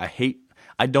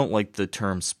 I don't like the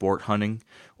term sport hunting,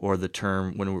 or the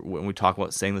term when we talk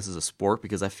about saying this is a sport,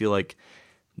 because I feel like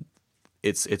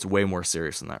it's way more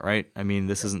serious than that, right? I mean,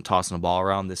 this isn't tossing a ball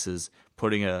around. This is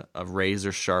putting a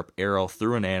razor sharp arrow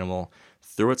through an animal,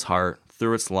 through its heart,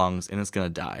 through its lungs, and it's going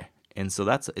to die. And so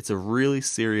it's a really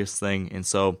serious thing. And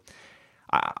so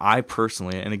I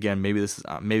personally, and again, maybe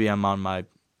I'm on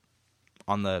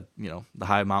the the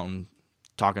high mountain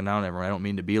talking down to everyone. I don't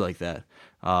mean to be like that,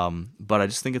 but I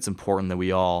just think it's important that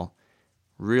we all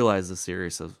realize the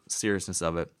seriousness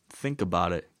of it, think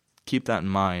about it, keep that in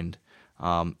mind,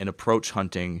 and approach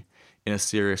hunting in a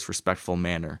serious, respectful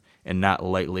manner, and not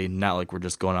lightly, not like we're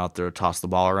just going out there to toss the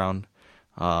ball around,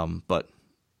 but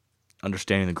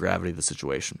understanding the gravity of the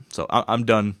situation. So I'm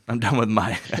done. I'm done with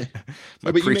my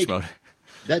preach mode.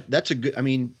 That's a good. I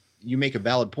mean, you make a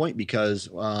valid point, because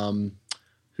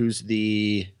who's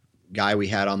the guy we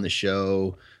had on the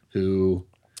show who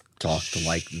talked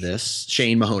like this?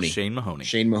 Shane Mahoney. Shane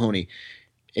Mahoney,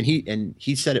 and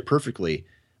he said it perfectly.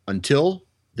 Until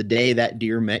the day that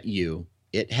deer met you,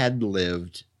 it had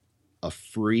lived a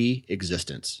free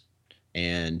existence,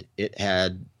 and it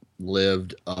had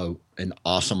lived an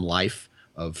awesome life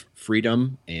of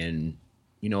freedom, and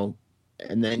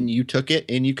and then you took it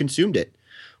and you consumed it.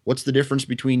 What's the difference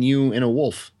between you and a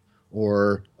wolf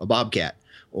or a bobcat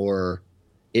or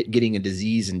it getting a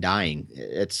disease and dying?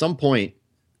 At some point,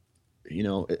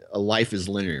 a life is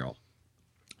linear.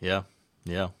 Yeah.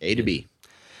 A to B.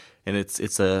 And it's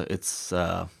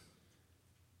a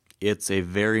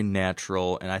very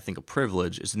natural, and I think a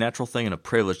privilege. It's a natural thing and a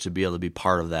privilege to be able to be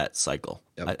part of that cycle.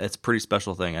 Yep. It's a pretty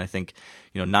special thing. I think,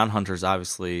 non-hunters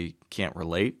obviously can't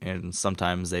relate, and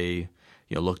sometimes they,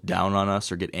 look down on us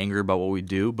or get angry about what we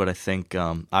do. But I think,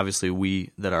 obviously,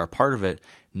 we that are a part of it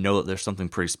know that there's something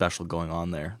pretty special going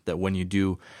on there. That when you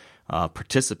do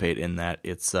participate in that,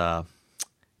 it's, I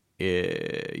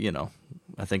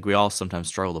think we all sometimes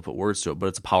struggle to put words to it, but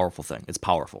it's a powerful thing. It's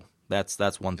powerful.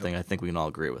 That's one thing I think we can all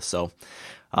agree with. So,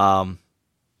 so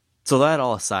that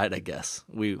all aside, I guess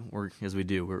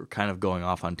we're kind of going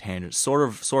off on tangents, sort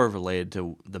of related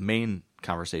to the main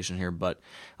conversation here, but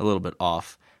a little bit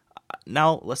off.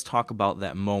 Now let's talk about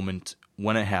that moment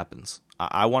when it happens.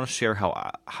 I want to share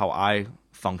how I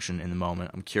function in the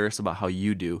moment. I'm curious about how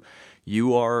you do.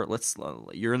 You're in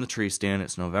the tree stand.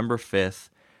 It's November 5th.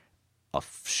 A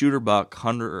shooter buck,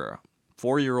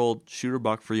 4-year-old shooter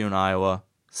buck for you in Iowa,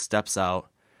 steps out,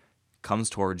 comes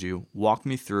towards you. Walk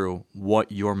me through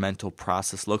what your mental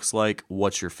process looks like,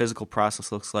 what your physical process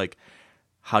looks like.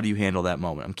 How do you handle that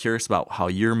moment? I'm curious about how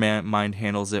your mind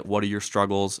handles it. What are your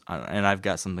struggles? And I've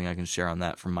got something I can share on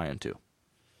that from my end too.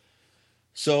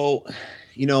 So,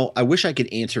 I wish I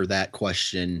could answer that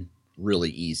question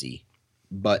really easy,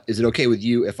 but is it okay with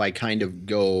you if I kind of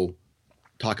go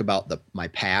talk about my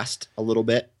past a little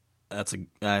bit? I think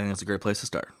that's a great place to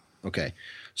start. Okay.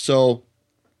 So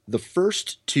the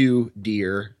first two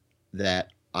deer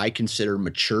that I consider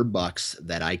mature bucks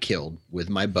that I killed with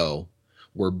my bow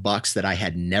were bucks that I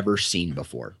had never seen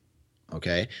before.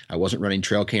 Okay. I wasn't running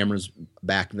trail cameras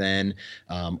back then,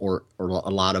 or a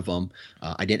lot of them.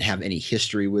 I didn't have any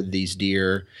history with these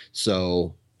deer.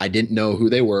 So I didn't know who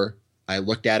they were. I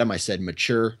looked at them. I said,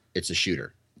 mature, it's a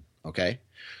shooter. Okay.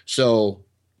 So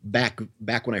back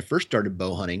when I first started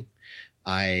bow hunting,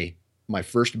 my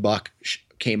first buck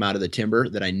came out of the timber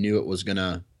that I knew I was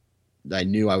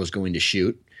going to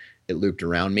shoot. It looped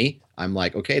around me. I'm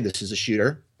like, okay, this is a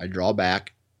shooter. I draw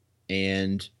back,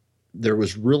 and there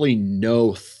was really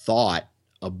no thought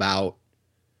about,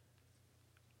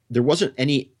 there wasn't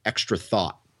any extra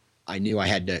thought. I knew I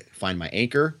had to find my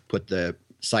anchor, put the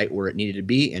sight where it needed to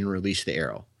be, and release the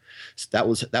arrow. So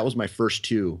that was my first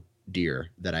two deer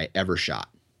that I ever shot.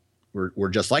 Were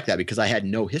just like that because I had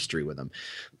no history with them.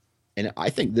 And I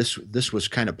think this was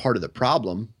kind of part of the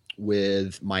problem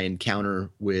with my encounter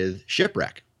with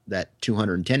Shipwreck, that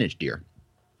 210-inch deer.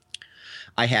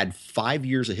 I had 5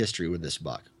 years of history with this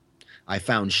buck. I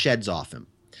found sheds off him.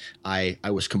 I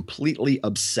was completely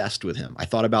obsessed with him. I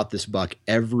thought about this buck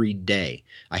every day.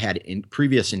 I had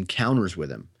previous encounters with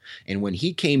him. And when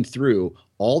he came through,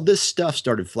 all this stuff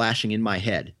started flashing in my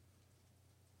head.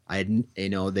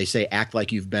 They say act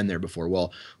like you've been there before.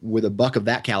 Well, with a buck of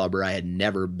that caliber, I had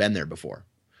never been there before.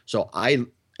 So I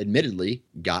admittedly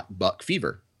got buck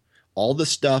fever. All the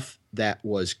stuff that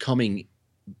was coming,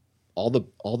 all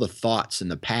the thoughts in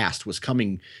the past was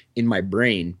coming in my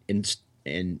brain,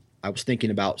 and I was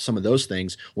thinking about some of those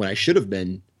things when I should have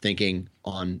been thinking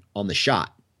on the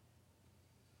shot.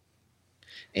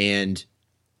 And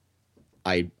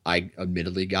I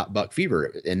admittedly got buck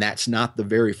fever, and that's not the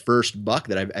very first buck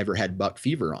that I've ever had buck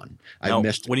fever on. Now,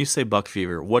 when you say buck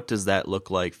fever, what does that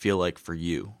feel like for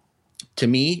you? To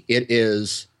me, it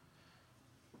is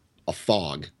a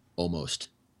fog almost,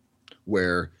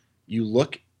 where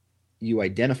you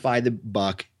identify the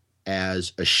buck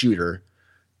as a shooter,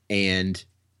 and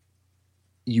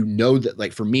you know that,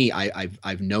 like for me,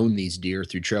 I've known these deer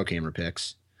through trail camera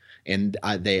pics. And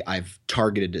I've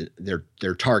targeted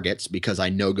their targets because I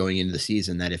know going into the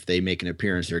season that if they make an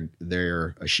appearance,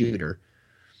 they're a shooter.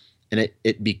 And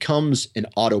it becomes an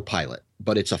autopilot,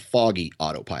 but it's a foggy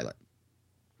autopilot,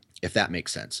 if that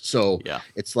makes sense. So yeah.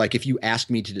 It's like if you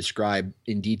asked me to describe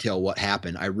in detail what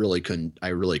happened, I really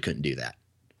couldn't do that.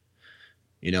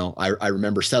 I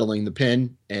remember settling the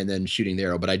pin and then shooting the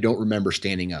arrow, but I don't remember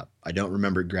standing up. I don't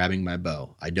remember grabbing my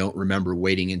bow. I don't remember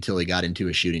waiting until he got into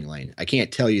a shooting lane. I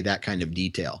can't tell you that kind of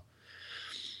detail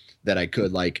that I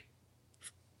could like.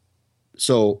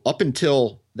 So up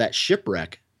until that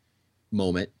Shipwreck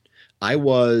moment,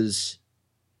 some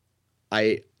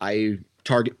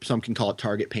can call it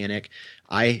target panic.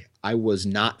 I was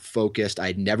not focused.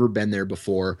 I'd never been there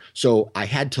before. So I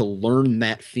had to learn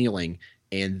that feeling,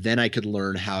 and then I could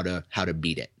learn how to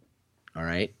beat it. All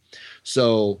right.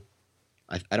 So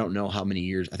I don't know how many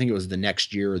years, I think it was the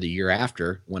next year or the year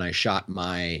after when I shot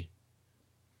my,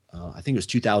 I think it was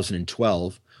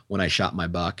 2012 when I shot my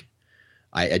buck.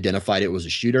 I identified it was a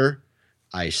shooter.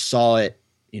 I saw it,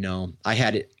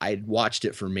 I'd watched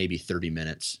it for maybe 30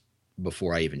 minutes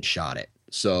before I even shot it.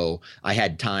 So I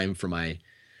had time for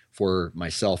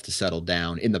myself to settle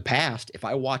down. In the past, if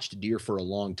I watched a deer for a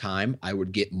long time, I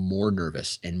would get more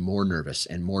nervous and more nervous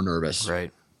and more nervous.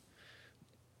 Right.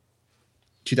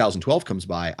 2012 comes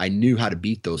by. I knew how to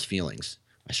beat those feelings.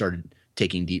 I started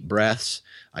taking deep breaths.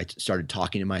 I started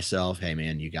talking to myself. Hey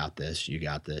man, you got this, you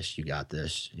got this, you got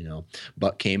this,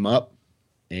 buck came up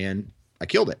and I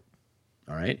killed it.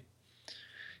 All right.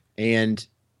 And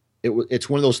it's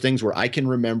one of those things where I can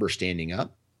remember standing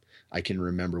up. I can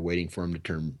remember waiting for him to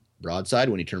turn broadside.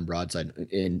 When he turned broadside,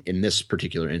 in this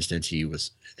particular instance, he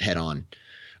was head on.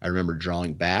 I remember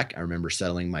drawing back. I remember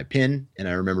settling my pin, and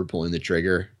I remember pulling the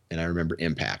trigger, and I remember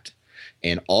impact.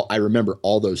 And I remember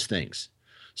all those things.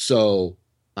 So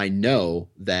I know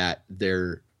that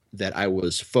I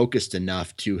was focused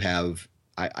enough to have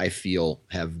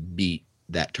beat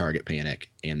that target panic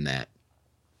and that,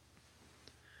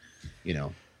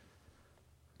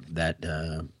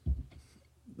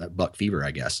 that buck fever,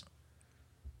 I guess.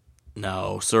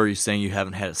 No. So are you saying you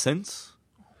haven't had it since?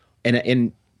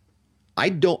 And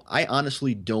I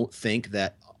honestly don't think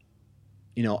that,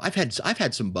 I've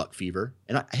had some buck fever,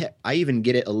 and I even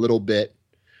get it a little bit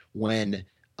when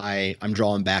I'm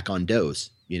drawing back on does,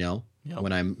 yep.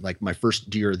 When I'm like my first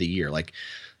deer of the year, like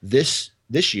this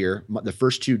year, the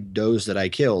first two does that I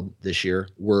killed this year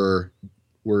were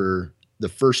the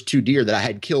first two deer that I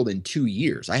had killed in 2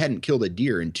 years. I hadn't killed a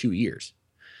deer in 2 years.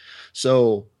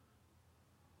 So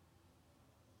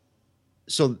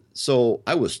so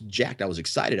I was jacked. I was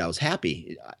excited. I was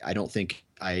happy. I don't think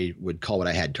I would call what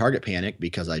I had target panic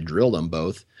because I drilled them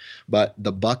both, but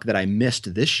the buck that I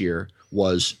missed this year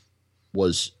was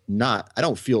not. I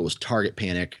don't feel it was target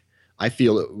panic. I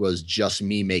feel it was just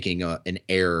me making an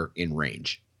error in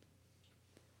range.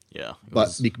 Yeah,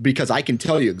 but because I can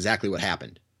tell you exactly what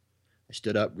happened. I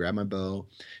stood up, grabbed my bow,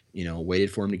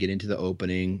 waited for him to get into the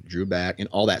opening, drew back, and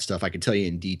all that stuff. I can tell you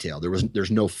in detail.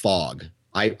 There's no fog.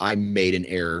 I made an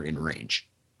error in range.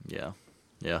 Yeah.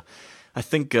 I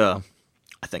think I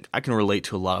can relate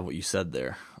to a lot of what you said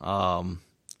there.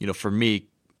 For me,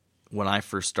 when I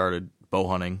first started bow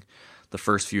hunting, the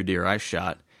first few deer I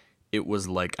shot, it was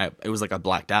like I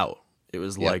blacked out. It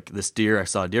was like this deer, I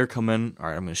saw a deer come in, all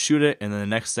right, I'm going to shoot it, and then the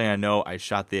next thing I know, I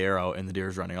shot the arrow, and the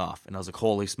deer's running off. And I was like,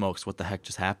 holy smokes, what the heck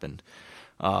just happened?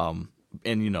 And,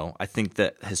 I think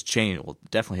that has changed,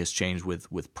 definitely has changed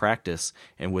with practice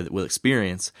and with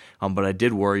experience. But I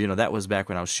did worry, that was back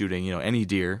when I was shooting, any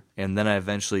deer. And then I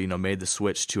eventually, made the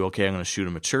switch to, okay, I'm going to shoot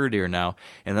a mature deer now.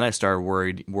 And then I started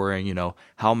worrying,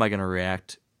 how am I going to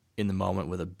react in the moment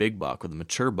with a big buck, with a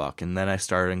mature buck? And then I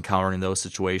started encountering those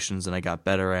situations, and I got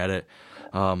better at it.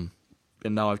 And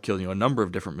now I've killed, a number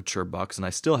of different mature bucks, and I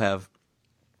still have,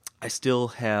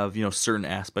 certain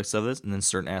aspects of this, and then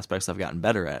certain aspects I've gotten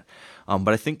better at.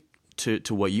 But I think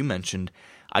to what you mentioned,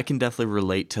 I can definitely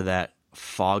relate to that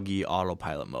foggy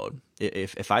autopilot mode.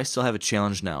 If I still have a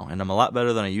challenge now, and I'm a lot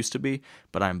better than I used to be,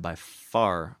 but I'm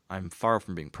far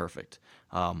from being perfect.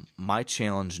 My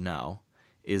challenge now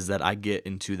is that I get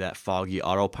into that foggy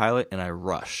autopilot and I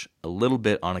rush a little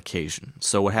bit on occasion.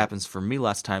 So what happens for me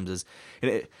lots of times is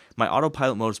my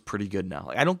autopilot mode is pretty good now.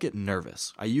 Like, I don't get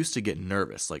nervous. I used to get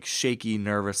nervous, like shaky,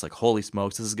 nervous, like holy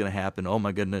smokes, this is going to happen. Oh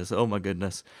my goodness.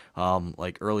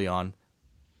 Like early on,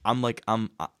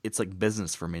 it's like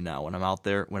business for me now. When I'm out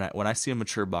there, when I see a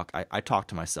mature buck, I talk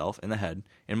to myself in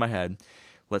my head.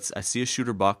 I see a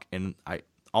shooter buck, and I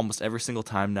almost every single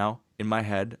time now in my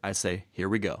head, I say, here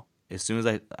we go. As soon as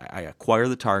I acquire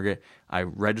the target, I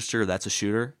register that's a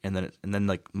shooter, and then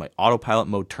like my autopilot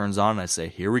mode turns on, and I say,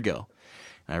 here we go.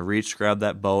 And I reach, grab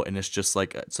that bow, and it's just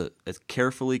like it's a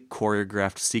carefully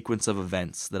choreographed sequence of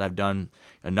events that I've done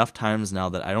enough times now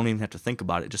that I don't even have to think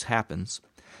about it. It just happens.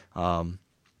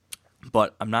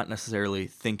 But I'm not necessarily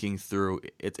thinking through.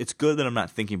 It's good that I'm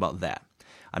not thinking about that.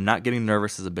 I'm not getting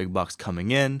nervous as a big buck's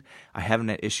coming in. I haven't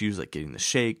had issues like getting the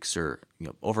shakes or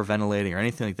overventilating or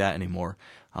anything like that anymore.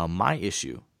 My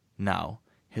issue now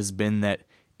has been that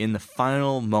in the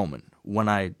final moment, when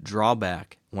I draw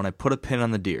back, when I put a pin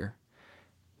on the deer,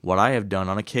 what I have done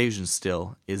on occasion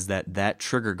still is that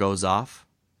trigger goes off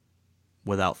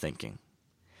without thinking.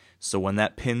 So when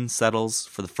that pin settles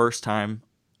for the first time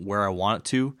where I want it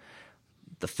to,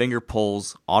 the finger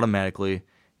pulls automatically,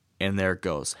 and there it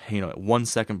goes. 1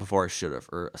 second before I should have,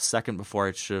 or a second before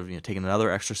I should have, taken another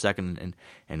extra second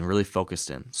and really focused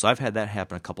in. So I've had that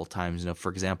happen a couple times.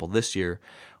 For example, this year,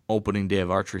 opening day of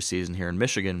archery season here in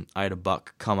Michigan, I had a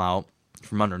buck come out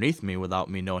from underneath me without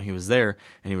me knowing he was there,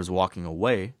 and he was walking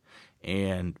away,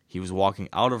 and he was walking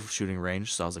out of shooting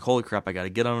range. So I was like, holy crap, I got to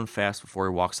get on him fast before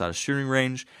he walks out of shooting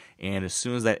range. And as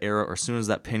soon as that arrow, or as soon as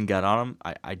that pin got on him,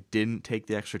 I didn't take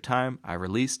the extra time. I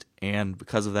released, and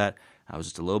because of that, I was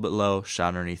just a little bit low, shot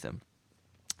underneath him.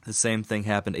 The same thing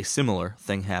happened, a similar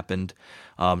thing happened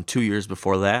 2 years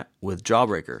before that with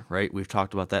Jawbreaker, right? We've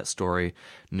talked about that story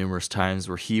numerous times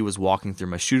where he was walking through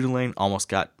my shooting lane, almost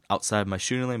got outside my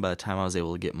shooting lane by the time I was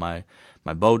able to get my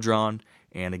bow drawn.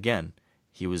 And again,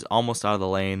 he was almost out of the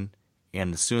lane,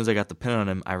 and as soon as I got the pin on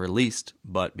him, I released.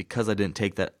 But because I didn't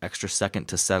take that extra second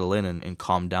to settle in and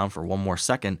calm down for one more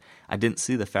second, I didn't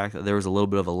see the fact that there was a little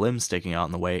bit of a limb sticking out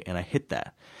in the way, and I hit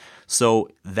that. So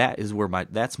that is where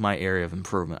that's my area of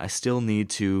improvement. I still need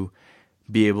to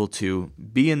be able to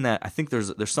be in that. I think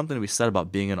there's something to be said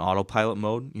about being in autopilot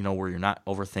mode, where you're not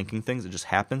overthinking things. It just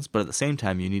happens. But at the same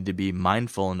time, you need to be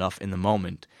mindful enough in the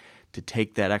moment to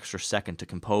take that extra second to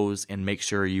compose and make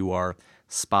sure you are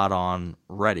spot on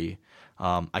ready.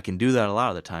 I can do that a lot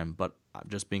of the time, but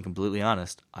just being completely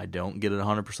honest, I don't get it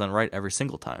 100% right every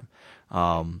single time.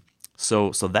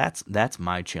 So that's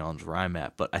my challenge where I'm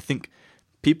at. But I think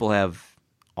people have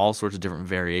all sorts of different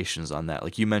variations on that.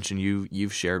 Like you mentioned,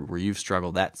 you've shared where you've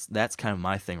struggled. That's kind of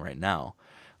my thing right now.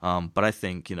 But I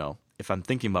think, if I'm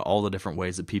thinking about all the different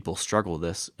ways that people struggle with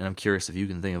this, and I'm curious if you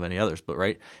can think of any others, but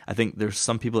right, I think there's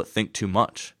some people that think too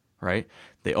much, right?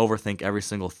 They overthink every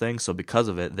single thing. So because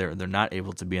of it, they're not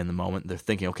able to be in the moment. They're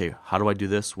thinking, okay, how do I do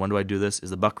this? When do I do this?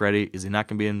 Is the buck ready? Is he not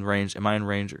going to be in range? Am I in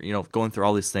range? Or, going through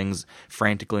all these things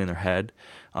frantically in their head.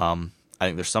 I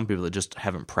think there's some people that just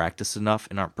haven't practiced enough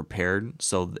and aren't prepared.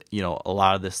 So, a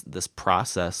lot of this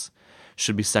process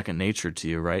should be second nature to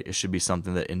you, right? It should be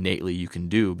something that innately you can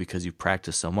do because you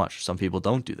practice so much. Some people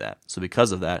don't do that. So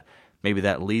because of that, maybe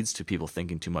that leads to people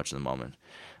thinking too much in the moment.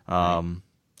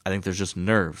 I think there's just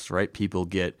nerves, right? People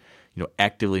get,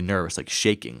 actively nervous, like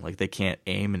shaking, like they can't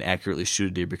aim and accurately shoot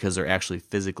a deer because they're actually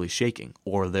physically shaking,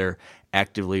 or they're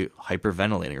actively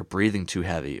hyperventilating or breathing too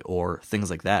heavy or things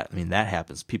like that. I mean, that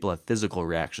happens. People have physical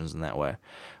reactions in that way.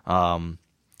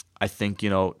 I think,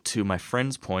 to my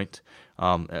friend's point,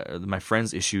 my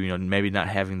friend's issue, maybe not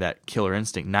having that killer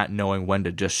instinct, not knowing when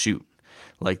to just shoot.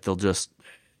 Like they'll just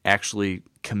actually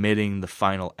committing the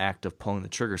final act of pulling the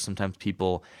trigger. Sometimes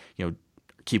people,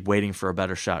 keep waiting for a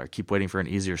better shot or keep waiting for an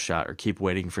easier shot or keep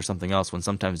waiting for something else when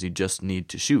sometimes you just need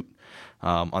to shoot.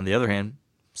 On the other hand,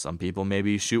 some people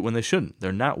maybe shoot when they shouldn't.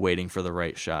 They're not waiting for the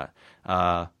right shot.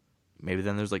 Maybe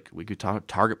then there's we could talk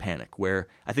target panic, where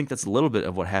I think that's a little bit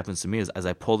of what happens to me is as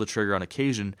I pull the trigger on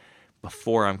occasion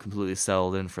before I'm completely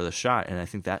settled in for the shot. And I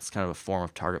think that's kind of a form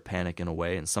of target panic in a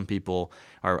way. And some people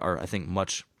are I think,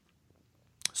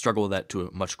 struggle with that to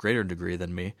a much greater degree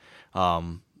than me.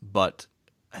 But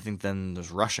I think then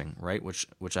there's rushing, right? Which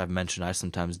I've mentioned I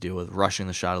sometimes deal with, rushing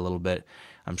the shot a little bit.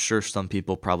 I'm sure some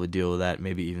people probably deal with that,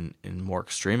 maybe even in more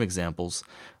extreme examples.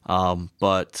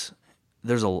 But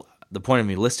the point of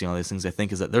me listing all these things, I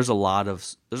think, is that there's a lot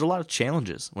of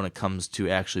challenges when it comes to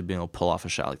actually being able to pull off a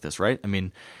shot like this, right? I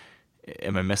mean,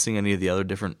 am I missing any of the other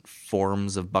different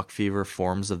forms of buck fever,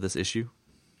 forms of this issue?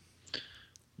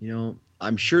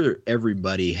 I'm sure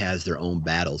everybody has their own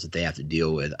battles that they have to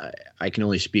deal with. I can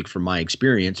only speak from my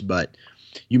experience, but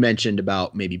you mentioned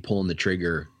about maybe pulling the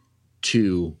trigger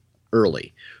too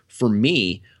early. For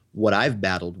me, what I've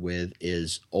battled with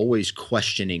is always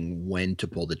questioning when to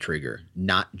pull the trigger,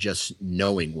 not just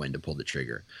knowing when to pull the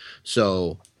trigger.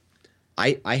 So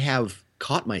I have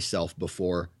caught myself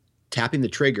before tapping the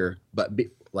trigger, but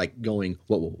going,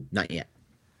 whoa, not yet.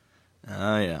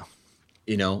 Yeah.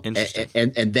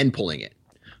 And then pulling it.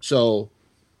 So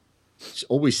it's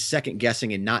always second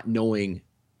guessing and not knowing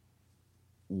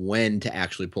when to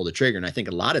actually pull the trigger. And I think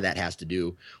a lot of that has to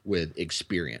do with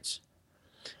experience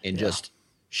and just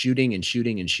shooting and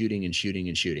shooting and shooting and shooting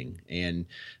and shooting. And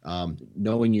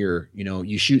knowing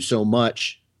you shoot so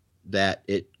much that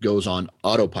it goes on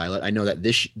autopilot. I know that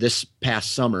this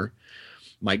past summer,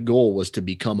 my goal was to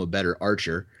become a better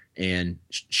archer and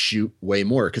shoot way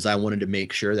more, because I wanted to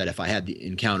make sure that if I had the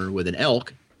encounter with an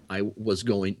elk,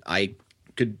 I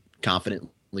could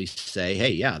confidently say,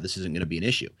 hey, yeah, this isn't going to be an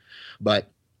issue. But,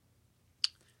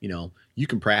 you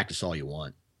can practice all you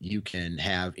want. You can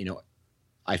have,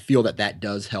 I feel that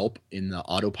does help in the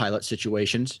autopilot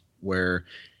situations where,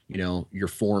 your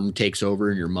form takes over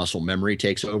and your muscle memory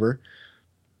takes over.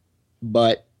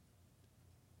 But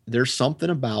there's something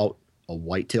about a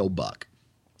whitetail buck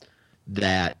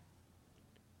that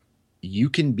you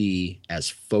can be as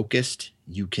focused,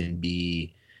 it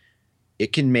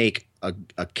can make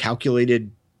a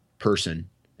calculated person,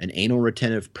 an anal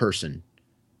retentive person,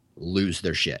 lose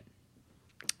their shit.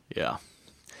 Yeah.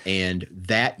 And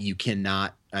that you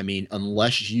cannot,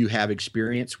 unless you have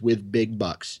experience with big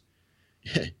bucks,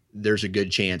 there's a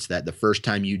good chance that the first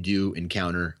time you do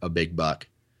encounter a big buck,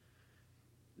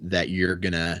 that you're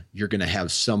gonna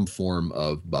have some form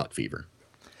of buck fever.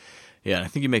 Yeah, and I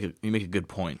think you make a good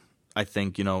point. I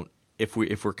think, if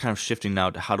we're kind of shifting now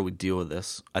to how do we deal with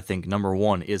this, I think number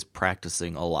one is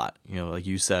practicing a lot. Like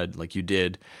you said, like you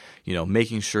did,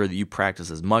 making sure that you practice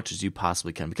as much as you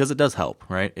possibly can, because it does help,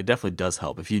 right? It definitely does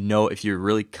help. If you're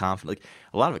really confident, like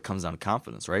a lot of it comes down to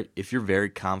confidence, right? If you're very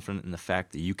confident in the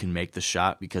fact that you can make the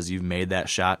shot because you've made that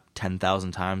shot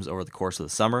 10,000 times over the course of the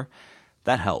summer,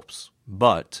 that helps.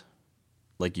 But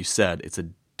like you said, it's a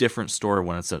different story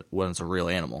when it's a real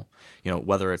animal.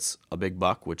 Whether it's a big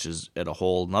buck, which is at a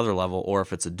whole another level, or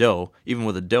if it's a doe. Even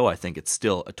with a doe, I think it's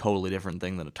still a totally different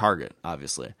thing than a target,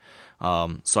 obviously.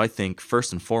 So I think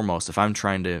first and foremost, if I'm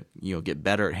trying to get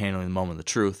better at handling the moment of the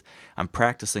truth, I'm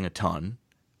practicing a ton,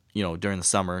 during the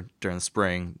summer, during the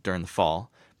spring, during the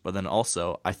fall. But then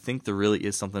also, I think there really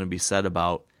is something to be said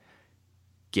about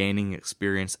gaining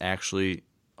experience actually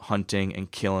hunting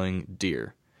and killing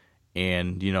deer.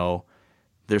 And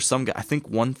there's some guy, I think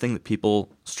one thing that people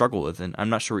struggle with, and I'm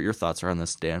not sure what your thoughts are on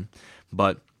this, Dan,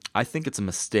 but I think it's a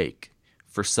mistake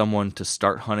for someone to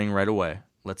start hunting right away,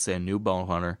 let's say a new bow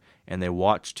hunter, and they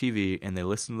watch TV and they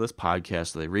listen to this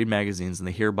podcast, or they read magazines and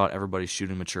they hear about everybody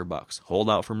shooting mature bucks. Hold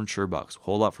out for mature bucks.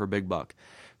 Hold out for a big buck.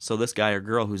 So this guy or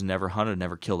girl who's never hunted,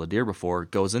 never killed a deer before,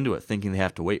 goes into it thinking they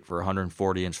have to wait for a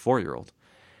 140-inch 4-year-old.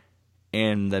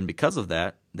 And then because of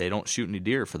that, they don't shoot any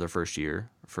deer for their first year,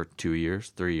 for 2 years,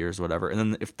 3 years, whatever. And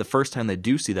then if the first time they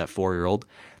do see that 4-year-old,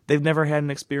 they've never had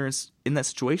an experience in that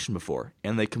situation before,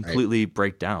 and they completely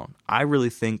break down. I really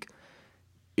think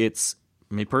it's,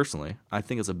 me personally, I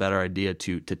think it's a better idea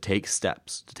to take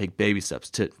steps, to take baby steps,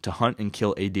 to hunt and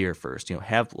kill a deer first.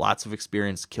 Have lots of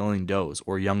experience killing does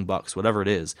or young bucks, whatever it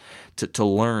is, to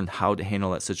learn how to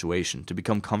handle that situation, to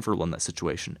become comfortable in that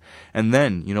situation. And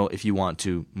then, if you want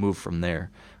to move from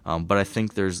there. But I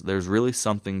think there's really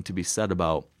something to be said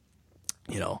about,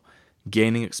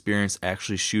 gaining experience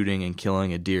actually shooting and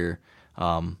killing a deer.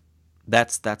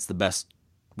 That's the best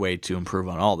way to improve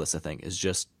on all this, I think, is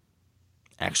just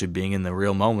actually being in the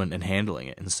real moment and handling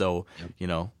it. And so,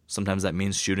 sometimes that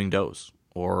means shooting does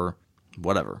or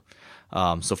whatever.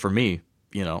 So for me,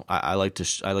 I like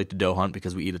to doe hunt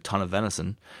because we eat a ton of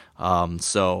venison.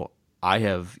 So I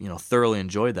have, thoroughly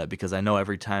enjoyed that because I know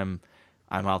every time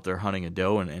I'm out there hunting a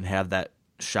doe and have that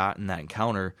shot and that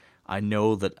encounter, I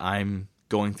know that I'm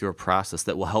going through a process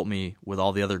that will help me with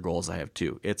all the other goals I have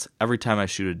too. It's every time I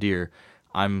shoot a deer,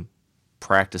 I'm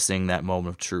practicing that moment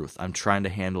of truth. I'm trying to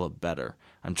handle it better.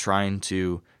 I'm trying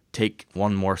to take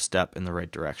one more step in the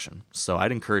right direction. So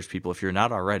I'd encourage people, if you're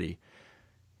not already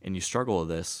and you struggle with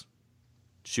this,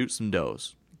 shoot some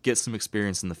does. Get some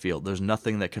experience in the field. There's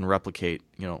nothing that can replicate,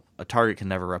 a target can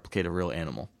never replicate a real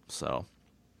animal. So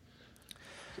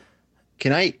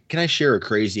Can I share a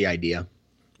crazy idea?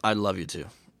 I'd love you to.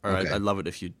 Or Okay. I'd love it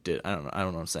if you did. I don't know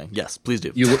what I'm saying. Yes, please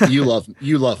do. You love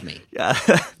me. Yeah,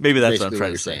 maybe that's what I'm Basically trying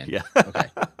you're to say. saying. Yeah. Okay.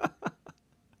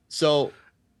 So,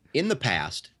 in the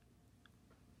past,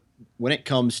 when it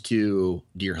comes to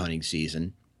deer hunting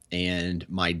season and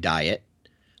my diet,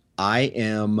 I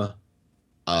am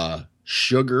a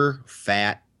sugar,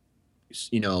 fat,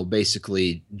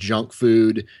 basically junk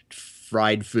food,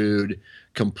 fried food,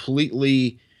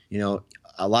 completely,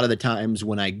 a lot of the times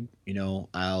when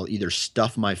I'll either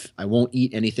I won't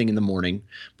eat anything in the morning,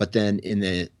 but then in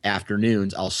the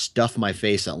afternoons, I'll stuff my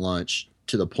face at lunch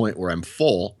to the point where I'm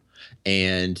full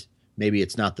and maybe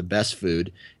it's not the best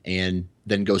food, and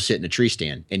then go sit in a tree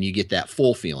stand and you get that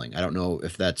full feeling. I don't know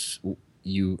if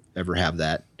you ever have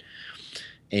that.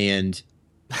 And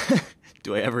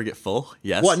Do I ever get full?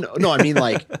 Yes. well, no, I mean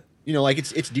like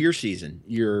it's deer season.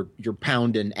 You're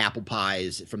pounding apple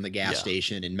pies from the gas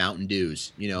station and Mountain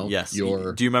Dews. Yes.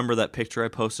 Do Do you remember that picture I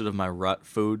posted of my rut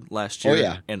food last year? Oh,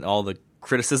 yeah. And all the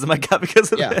criticism I got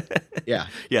because of it? Yeah.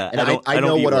 Yeah. And I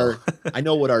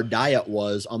know what our diet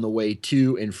was on the way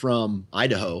to and from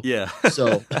Idaho. Yeah.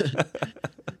 So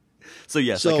So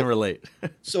yes, I can relate.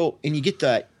 And you get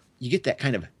that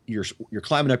kind of you're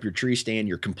climbing up your tree stand,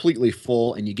 you're completely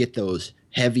full, and you get those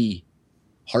heavy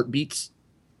heartbeats,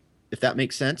 if that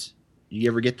makes sense. You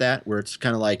ever get that where it's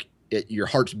kind of like your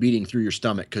heart's beating through your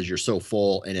stomach because you're so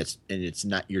full, and it's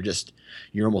not,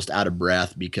 you're almost out of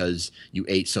breath because you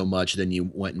ate so much, then you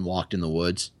went and walked in the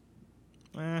woods.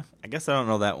 I guess I don't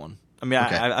know that one. I mean,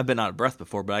 Okay. I've been out of breath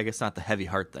before, but I guess not the heavy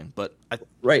heart thing. But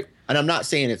Right. And I'm not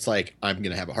saying it's like I'm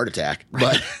going to have a heart attack,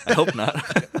 but I hope not.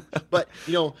 but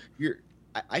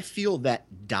I feel that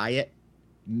diet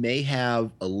may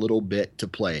have a little bit to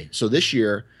play. So this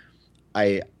year,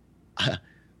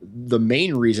 the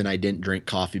main reason I didn't drink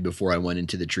coffee before I went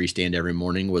into the tree stand every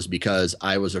morning was because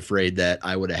I was afraid that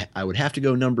I would have to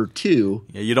go number 2.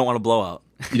 Yeah, you don't want to blow out.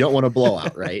 You don't want to blow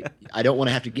out, right? I don't want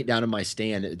to have to get down in my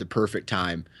stand at the perfect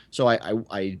time. So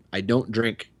I don't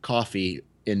drink coffee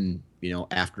in,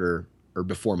 after or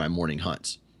before my morning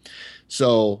hunts.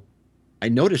 So I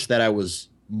noticed that I was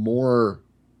more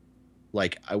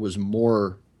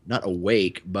not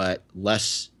awake, but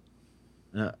less,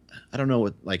 I don't know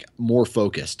what, like more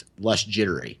focused, less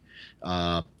jittery.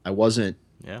 I wasn't,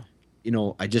 Yeah.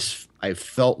 I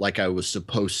felt like I was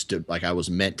I was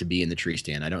meant to be in the tree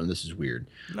stand. I don't know. This is weird.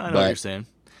 No, I know what you're saying.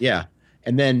 Yeah.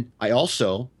 And then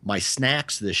my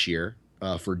snacks this year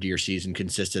for deer season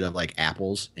consisted of like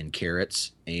apples and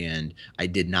carrots. And I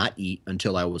did not eat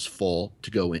until I was full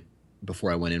to go in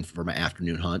before I went in for my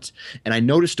afternoon hunts. And I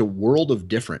noticed a world of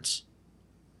difference.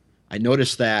 I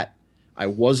noticed that I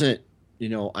wasn't,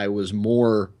 I was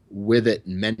more with it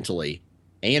mentally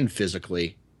and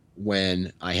physically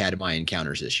when I had my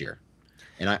encounters this year.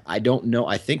 And I don't know.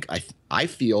 I think I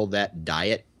feel that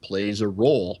diet plays a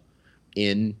role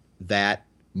in that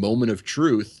moment of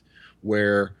truth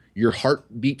where your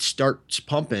heartbeat starts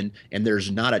pumping and there's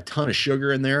not a ton of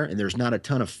sugar in there and there's not a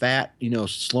ton of fat,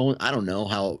 slowing. I don't know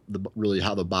how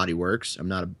the body works. I'm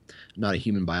not a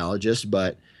human biologist,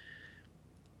 but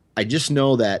I just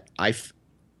know that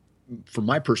from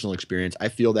my personal experience, I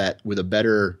feel that with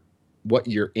what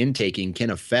you're intaking can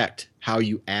affect how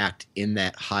you act in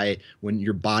that high, when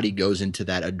your body goes into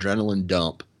that adrenaline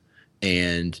dump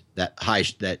and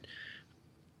that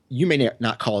you may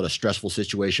not call it a stressful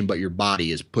situation, but your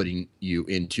body is putting you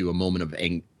into a moment of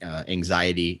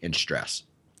anxiety and stress.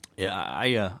 Yeah,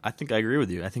 I think I agree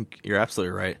with you. I think you're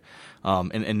absolutely right.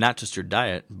 And not just your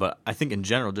diet, but I think in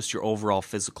general, just your overall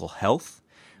physical health.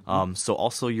 So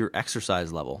also your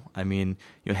exercise level. I mean,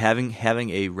 having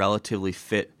a relatively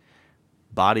fit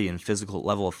body and physical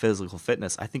level of physical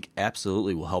fitness, I think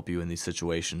absolutely will help you in these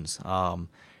situations.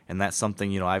 And that's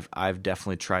something, I've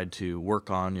definitely tried to work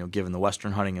on, given the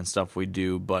Western hunting and stuff we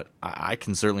do, but I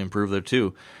can certainly improve there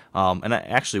too. And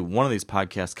actually, one of these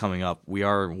podcasts coming up, we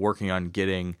are working on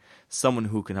getting someone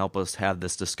who can help us have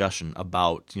this discussion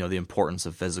about, the importance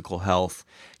of physical health,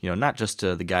 not just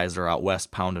to the guys that are out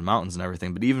west pounding mountains and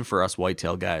everything, but even for us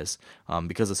whitetail guys,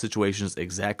 because the situation is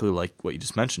exactly like what you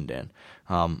just mentioned, Dan.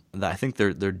 I think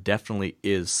there definitely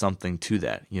is something to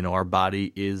that. Our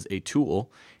body is a tool,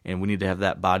 and we need to have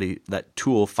that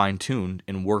tool fine-tuned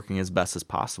and working as best as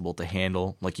possible to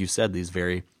handle, like you said, these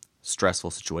very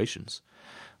stressful situations.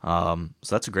 So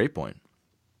that's a great point.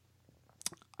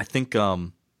 I think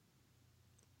you're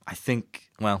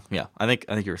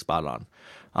spot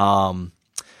on.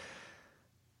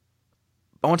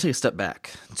 I want to take a step back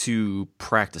to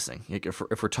practicing.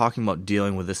 If we're talking about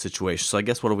dealing with this situation, so I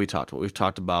guess what have we talked about? We've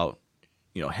talked about,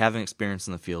 having experience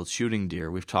in the field, shooting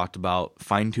deer. We've talked about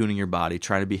fine-tuning your body,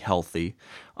 trying to be healthy.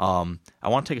 I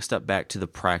want to take a step back to the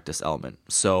practice element.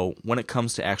 So when it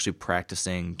comes to actually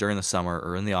practicing during the summer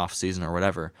or in the off season or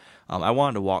whatever, I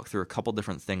wanted to walk through a couple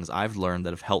different things I've learned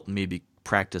that have helped me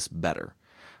practice better.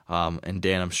 And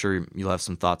Dan, I'm sure you'll have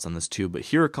some thoughts on this too, but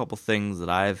here are a couple things that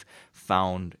I've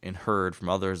found and heard from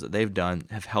others that they've done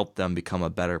have helped them become a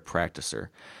better practicer.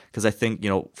 Because I think,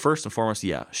 first and foremost,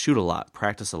 shoot a lot,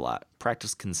 practice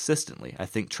consistently. I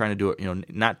think trying to do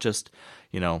it, not just,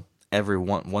 every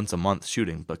once a month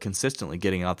shooting, but consistently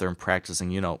getting out there and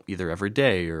practicing, either every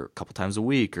day or a couple times a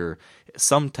week or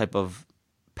some type of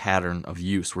pattern of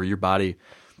use where your body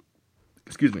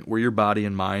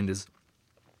and mind is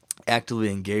actively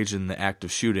engaged in the act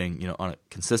of shooting, on a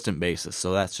consistent basis.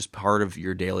 So that's just part of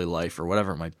your daily life or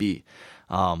whatever it might be.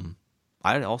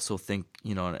 I also think,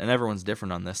 and everyone's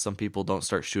different on this. Some people don't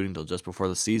start shooting till just before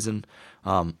the season.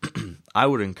 I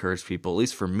would encourage people, at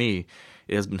least for me,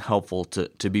 it has been helpful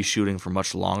to be shooting for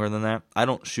much longer than that. I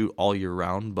don't shoot all year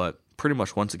round, but pretty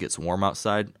much once it gets warm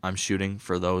outside, I'm shooting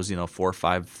for those, 4,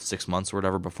 5, 6 months or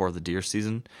whatever before the deer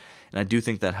season. And I do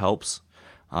think that helps.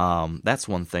 That's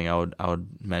one thing I would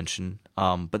mention.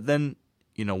 But then,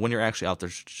 when you're actually out there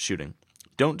shooting,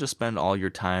 don't just spend all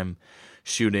your time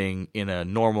shooting in a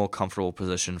normal, comfortable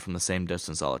position from the same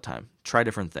distance all the time. Try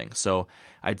different things. So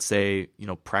I'd say,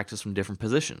 practice from different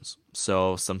positions.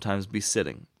 So sometimes be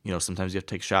sitting. Sometimes you have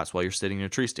to take shots while you're sitting in a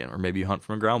tree stand, or maybe you hunt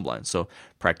from a ground blind. So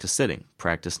practice sitting,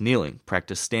 practice kneeling,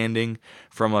 practice standing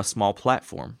from a small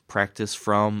platform, practice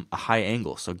from a high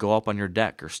angle. So go up on your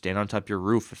deck or stand on top of your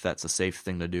roof if that's a safe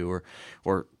thing to do,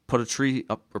 or put a tree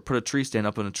up or put a tree stand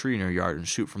up in a tree in your yard and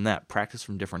shoot from that. Practice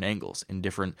from different angles and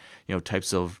different,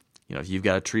 types of, if you've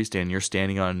got a tree stand and you're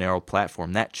standing on a narrow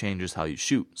platform, that changes how you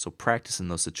shoot. So practice in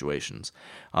those situations.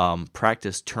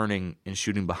 Practice turning and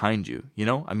shooting behind you.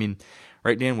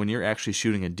 Right, Dan, when you're actually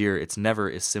shooting a deer, it's never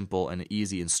as simple and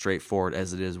easy and straightforward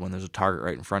as it is when there's a target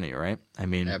right in front of you, right?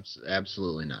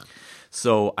 Absolutely not.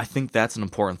 So I think that's an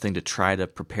important thing to try to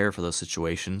prepare for those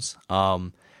situations.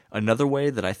 Another way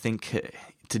that I think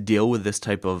to deal with this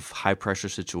type of high-pressure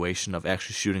situation of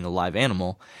actually shooting a live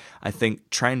animal, I think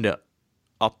trying to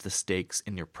up the stakes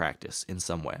in your practice in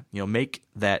some way. Make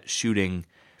that shooting,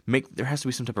 there has to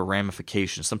be some type of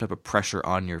ramification, some type of pressure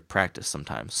on your practice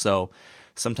sometimes. So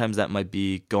sometimes that might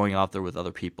be going out there with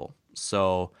other people.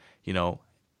 So,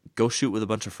 go shoot with a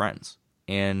bunch of friends.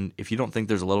 And if you don't think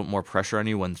there's a little bit more pressure on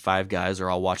you when 5 guys are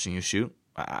all watching you shoot,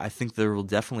 I think there will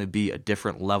definitely be a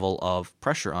different level of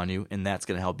pressure on you, and that's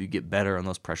going to help you get better on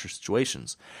those pressure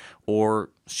situations.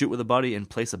 Or shoot with a buddy and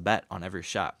place a bet on every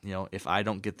shot. If I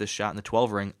don't get this shot in the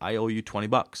 12 ring, I owe you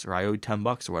 $20 or I owe you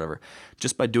 $10 or whatever.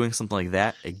 Just by doing something like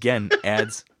that, again,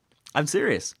 adds. I'm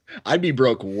serious. I'd be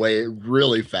broke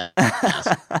really fast.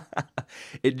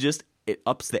 It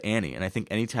ups the ante, and I think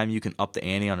anytime you can up the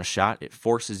ante on a shot, it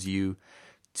forces you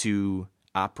to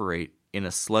operate in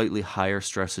a slightly higher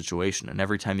stress situation. And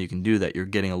every time you can do that, you're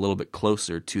getting a little bit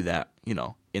closer to that,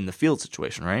 in the field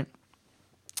situation, right?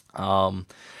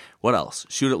 What else?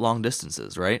 Shoot at long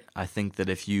distances, right? I think that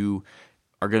if you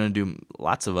are going to do,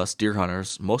 lots of us deer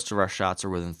hunters, most of our shots are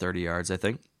within 30 yards, I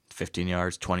think. 15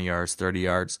 yards, 20 yards, 30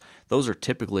 yards. Those are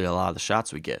typically a lot of the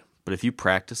shots we get. But if you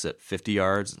practice at 50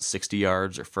 yards and 60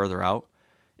 yards or further out,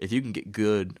 if you can get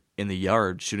good in the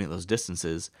yard shooting at those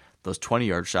distances, those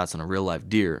 20-yard shots on a real live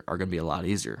deer are going to be a lot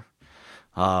easier.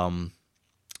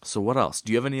 So what else?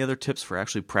 Do you have any other tips for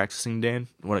actually practicing, Dan,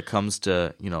 when it comes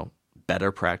to,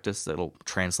 better practice that'll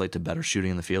translate to better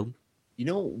shooting in the field?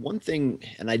 One thing,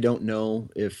 and I don't know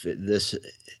if this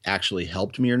actually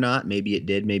helped me or not. Maybe it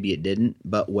did, maybe it didn't.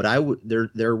 But what I would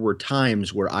there were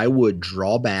times where I would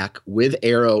draw back with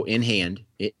arrow in hand,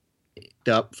 it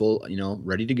up full,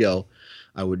 ready to go.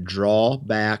 I would draw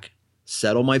back,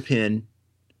 settle my pin,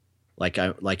 like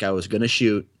I was gonna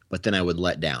shoot, but then I would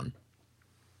let down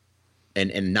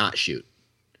and not shoot,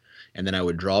 and then I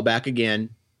would draw back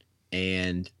again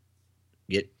and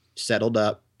get settled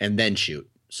up and then shoot.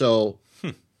 So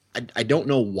I don't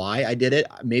know why I did it.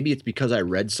 Maybe it's because I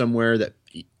read somewhere that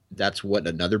that's what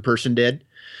another person did,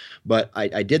 but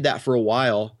I did that for a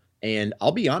while. And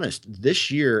I'll be honest,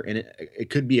 this year, and it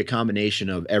could be a combination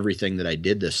of everything that I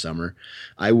did this summer.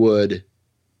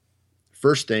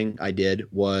 First thing I did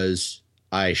was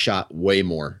I shot way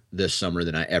more this summer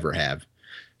than I ever have.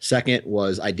 Second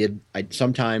was I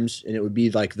sometimes, and it would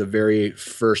be like the very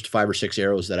first 5 or 6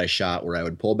 arrows that I shot where I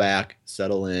would pull back,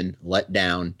 settle in, let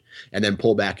down, and then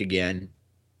pull back again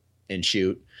and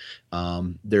shoot.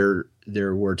 There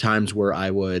were times where I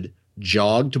would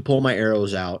jog to pull my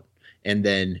arrows out and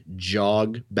then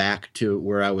jog back to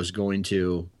where I was going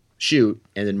to shoot.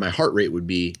 And then my heart rate would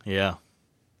be, it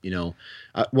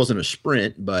wasn't a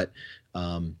sprint, but,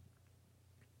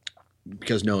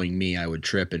 because knowing me, I would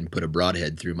trip and put a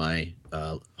broadhead through my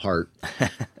heart.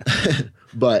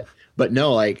 but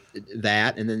no, like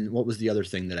that. And then what was the other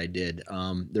thing that I did?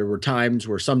 There were times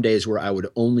where some days where I would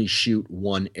only shoot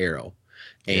one arrow,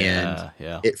 and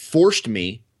it forced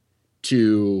me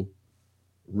to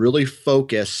really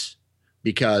focus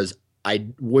because I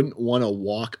wouldn't want to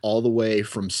walk all the way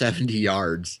from 70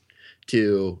 yards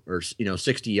to,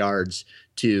 60 yards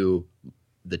to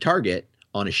the target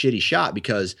on a shitty shot,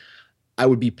 because I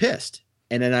would be pissed.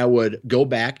 And then I would go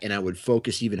back and I would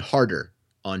focus even harder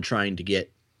on trying to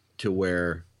get to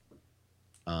where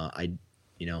I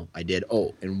did.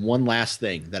 Oh, and one last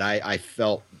thing that I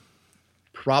felt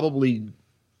probably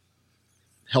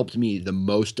helped me the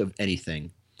most of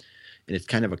anything, and it's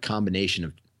kind of a combination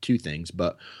of two things,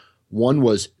 but one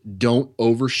was don't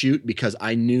overshoot, because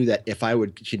I knew that if I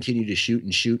would continue to shoot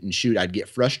and shoot and shoot, I'd get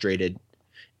frustrated,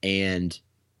 and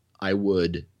I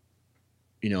would,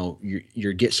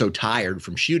 you get so tired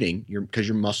from shooting, because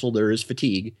your muscle, there is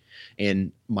fatigue,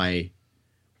 and my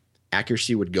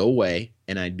accuracy would go away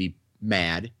and I'd be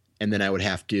mad. And then I would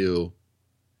have to,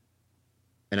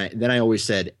 then I always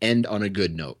said, end on a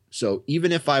good note. So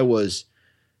even if I was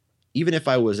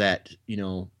at,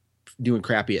 doing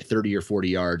crappy at 30 or 40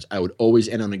 yards, I would always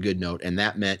end on a good note. And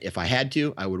that meant if I had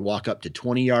to, I would walk up to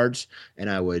 20 yards and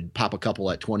I would pop a couple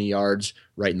at 20 yards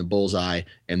right in the bullseye,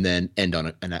 and then I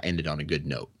ended on a good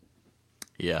note.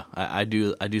 Yeah, I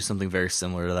do something very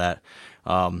similar to that.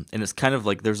 And it's kind of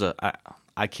like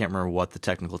I can't remember what the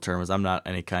technical term is. I'm not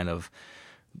any kind of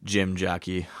gym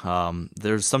jockey.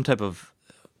 There's some type of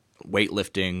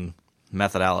weightlifting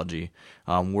methodology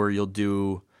where you'll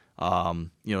do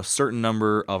a certain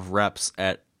number of reps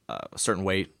at a certain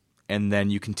weight, and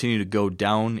then you continue to go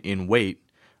down in weight,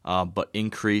 but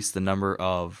increase the number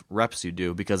of reps you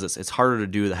do, because it's harder to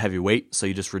do the heavy weight. So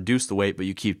you just reduce the weight, but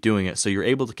you keep doing it. So you're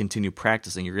able to continue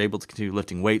practicing. You're able to continue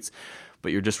lifting weights,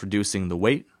 but you're just reducing the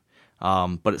weight.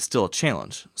 But it's still a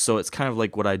challenge. So it's kind of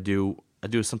like what I do. I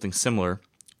do something similar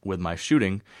with my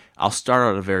shooting. I'll start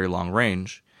out at a very long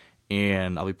range,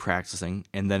 and I'll be practicing.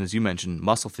 And then, as you mentioned,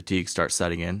 muscle fatigue starts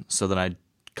setting in. So then I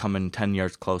come in 10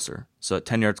 yards closer. So at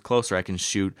 10 yards closer, I can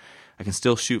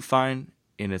still shoot fine.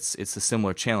 And it's a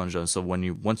similar challenge though. So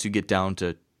once you get down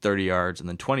to 30 yards and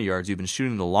then 20 yards, you've been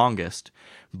shooting the longest.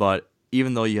 But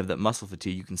even though you have that muscle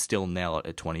fatigue, you can still nail it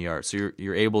at 20 yards. So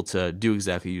you're able to do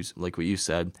exactly like what you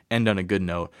said, end on a good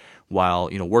note, while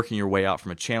working your way out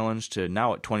from a challenge to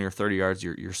now at 20 or 30 yards,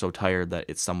 you're so tired that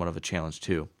it's somewhat of a challenge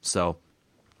too. So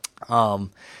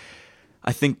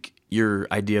I think your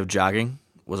idea of jogging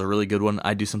was a really good one.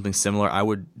 I do something similar. I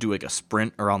would do like a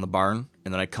sprint around the barn,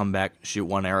 and then I come back, shoot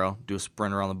one arrow, do a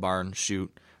sprint around the barn,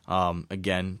 shoot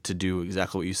again, to do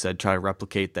exactly what you said, try to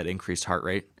replicate that increased heart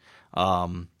rate.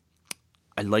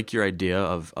 I like your idea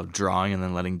of drawing and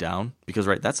then letting down, because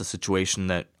that's a situation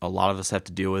that a lot of us have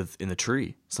to deal with in the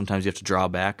tree. Sometimes you have to draw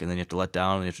back and then you have to let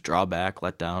down, and you have to draw back,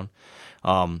 let down.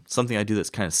 Something I do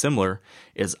that's kind of similar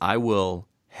is I will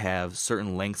have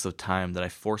certain lengths of time that I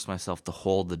force myself to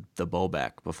hold the bow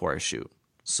back before I shoot.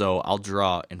 So I'll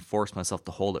draw and force myself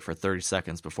to hold it for 30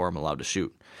 seconds before I'm allowed to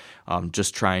shoot.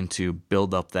 Just trying to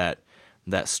build up that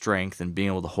that strength and being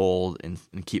able to hold and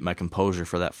keep my composure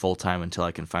for that full time until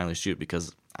I can finally shoot.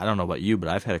 Because I don't know about you, but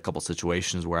I've had a couple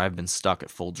situations where I've been stuck at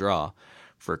full draw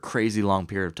for a crazy long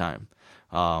period of time.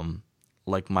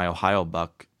 Like my Ohio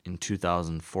buck in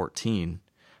 2014,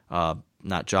 not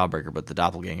Jawbreaker, but the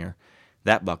Doppelganger.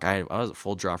 That buck, I was at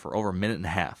full draw for over a minute and a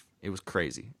half. It was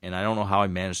crazy. And I don't know how I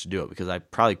managed to do it, because I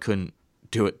probably couldn't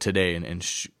do it today and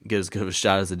get as good of a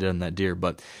shot as I did on that deer.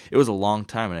 But it was a long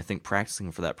time, and I think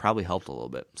practicing for that probably helped a little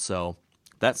bit. So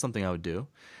that's something I would do.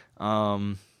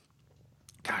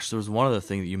 Gosh, there was one other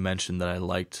thing that you mentioned that I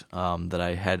liked, that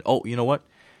I had. Oh, you know what?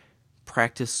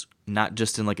 Practice not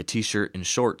just in like a t-shirt and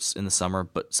shorts in the summer,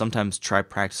 but sometimes try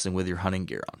practicing with your hunting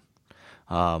gear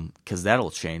on. Because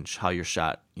that'll change how your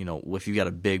shot, if you got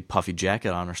a big puffy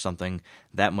jacket on or something,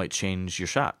 that might change your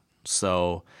shot.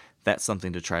 So that's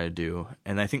something to try to do.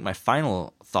 And I think my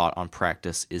final thought on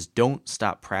practice is don't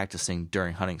stop practicing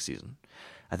during hunting season.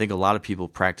 I think a lot of people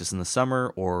practice in the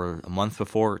summer or a month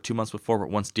before, 2 months before, but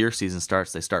once deer season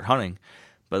starts, they start hunting,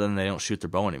 but then they don't shoot their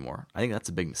bow anymore. I think that's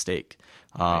a big mistake.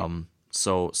 Right.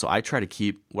 So I try to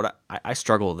keep I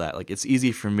struggle with that. Like, it's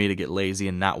easy for me to get lazy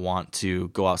and not want to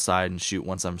go outside and shoot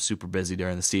once I'm super busy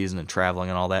during the season and traveling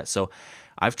and all that. So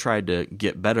I've tried to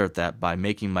get better at that by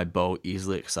making my bow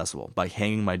easily accessible, by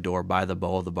hanging my door by the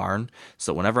bow of the barn.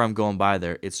 So whenever I'm going by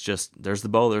there, it's just, there's the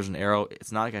bow, there's an arrow.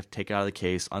 It's not like I have to take it out of the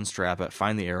case, unstrap it,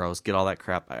 find the arrows, get all that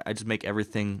crap. I just make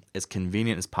everything as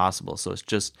convenient as possible. So it's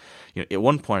just, at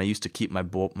one point I used to keep my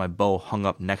bow hung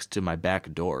up next to my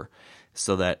back door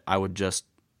so that I would just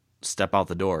step out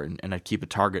the door and I'd keep a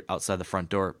target outside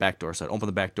the back door. So I'd open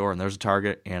the back door and there's a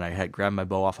target, and I had grabbed my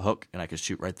bow off a hook and I could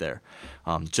shoot right there.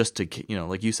 Just to,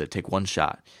 like you said, take one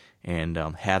shot and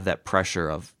have that pressure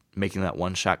of making that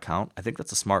one shot count. I think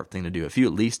that's a smart thing to do. If you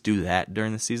at least do that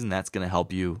during the season, that's going to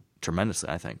help you tremendously,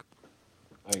 I think.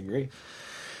 I agree.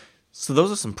 So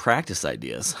those are some practice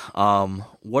ideas.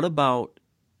 What about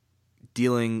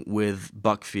dealing with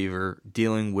buck fever,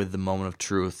 dealing with the moment of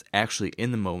truth, actually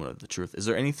in the moment of the truth? Is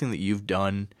there anything that you've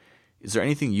done? Is there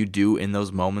anything you do in those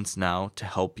moments now to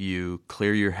help you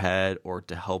clear your head or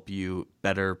to help you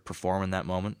better perform in that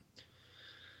moment?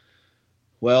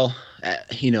 Well,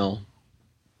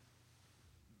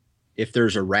 if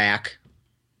there's a rack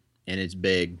and it's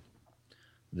big,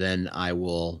 then I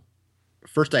will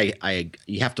first,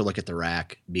 you have to look at the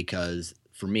rack, because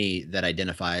for me, that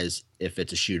identifies if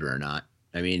it's a shooter or not.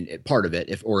 I mean, part of it,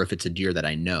 if it's a deer that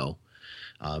I know,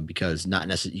 because not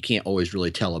necessarily, you can't always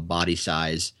really tell a body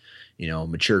size,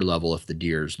 mature level if the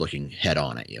deer is looking head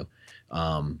on at you.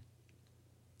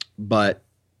 But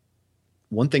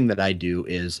one thing that I do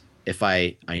is, if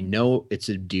I know it's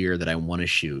a deer that I want to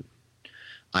shoot,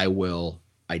 I will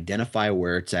identify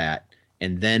where it's at,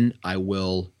 and then I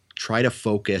will try to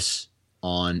focus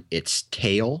on its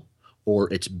tail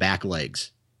or its back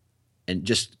legs, and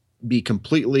just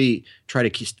try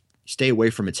to stay away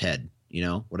from its head. You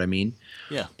know what I mean?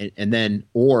 Yeah. And then,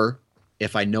 or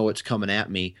if I know it's coming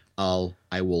at me,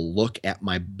 I will look at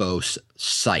my bow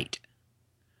sight.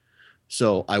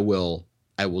 So I will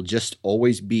just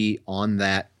always be on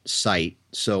that sight.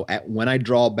 So when I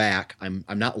draw back, I'm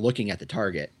not looking at the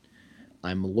target.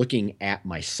 I'm looking at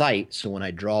my sight. So when I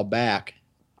draw back,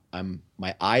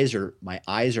 my eyes are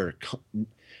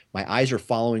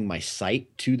following my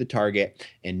sight to the target,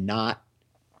 and not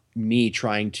me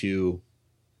trying to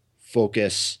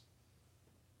focus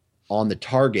on the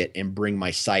target and bring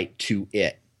my sight to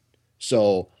it.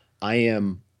 So I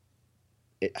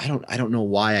don't know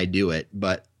why I do it,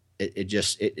 but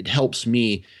it helps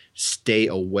me stay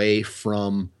away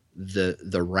from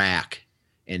the rack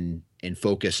and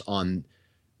focus on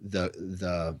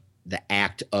the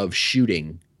act of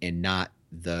shooting, and not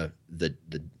the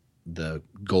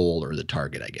goal or the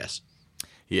target, I guess.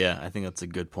 Yeah, I think that's a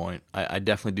good point. I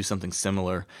definitely do something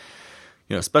similar,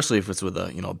 especially if it's with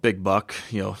a big buck.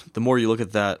 The more you look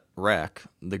at that rack,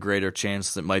 the greater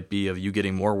chance it might be of you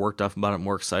getting more worked up about it,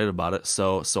 more excited about it.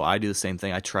 So I do the same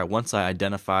thing. I try, once I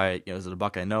identify, is it a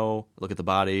buck I know, look at the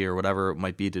body or whatever it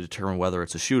might be to determine whether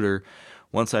it's a shooter.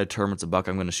 Once I determine it's a buck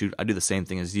I'm going to shoot, I do the same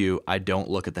thing as you. I don't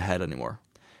look at the head anymore.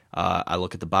 I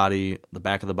look at the body, the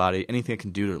back of the body, anything I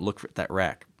can do to look at that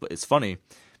rack. But it's funny,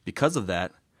 because of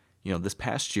that, this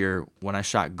past year when I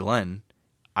shot Glenn,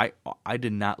 I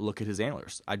did not look at his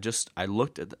antlers. I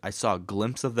saw a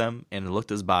glimpse of them, and I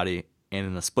looked at his body, and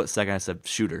in a split second I said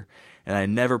shooter. And I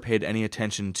never paid any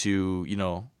attention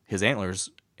to, his antlers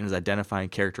and his identifying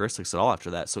characteristics at all after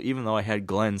that. So even though I had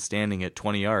Glenn standing at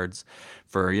 20 yards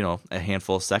for, a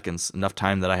handful of seconds, enough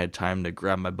time that I had time to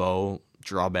grab my bow,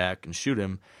 draw back, and shoot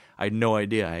him, I had no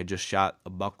idea. I had just shot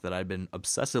a buck that I'd been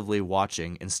obsessively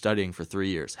watching and studying for 3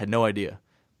 years. Had no idea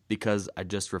because I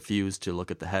just refused to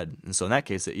look at the head. And so in that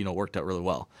case, it worked out really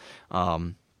well.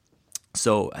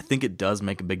 So I think it does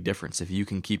make a big difference if you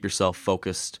can keep yourself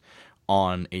focused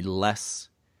on a less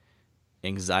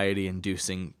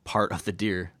anxiety-inducing part of the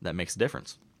deer. That makes a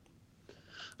difference.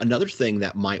 Another thing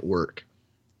that might work,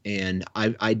 and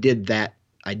I did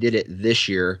it this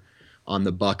year on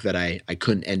the buck that I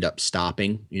couldn't end up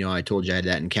stopping. I told you I had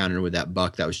that encounter with that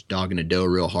buck that was dogging a doe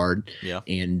real hard. Yeah.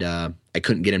 And I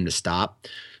couldn't get him to stop.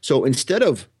 So instead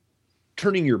of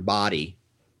turning your body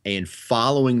and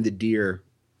following the deer,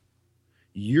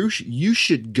 you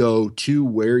should go to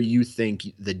where you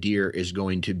think the deer is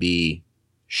going to be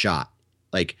shot.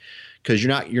 Like, because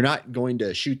you're not going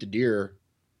to shoot the deer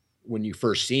when you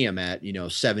first see him at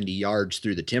 70 yards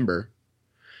through the timber.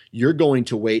 You're going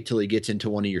to wait till he gets into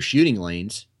one of your shooting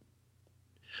lanes,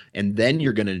 and then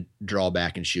you're going to draw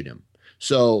back and shoot him.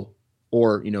 So,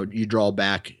 or you draw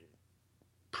back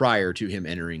prior to him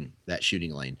entering that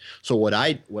shooting lane. So what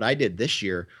I did this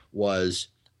year was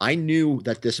I knew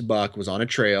that this buck was on a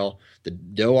trail. The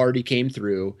doe already came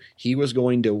through. He was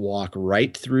going to walk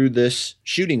right through this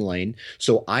shooting lane.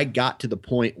 So I got to the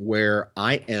point where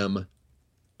I am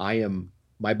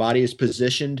my body is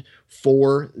positioned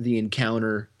for the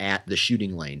encounter at the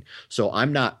shooting lane. So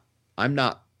I'm not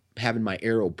having my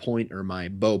arrow point or my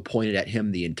bow pointed at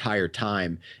him the entire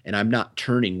time, and I'm not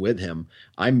turning with him.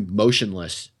 I'm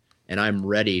motionless and I'm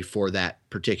ready for that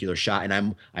particular shot,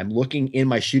 and I'm looking in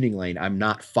my shooting lane. I'm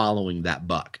not following that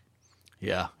buck.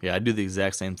 Yeah, I do the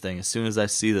exact same thing. As soon as I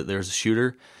see that there's a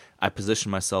shooter, I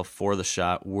position myself for the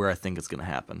shot where I think it's going to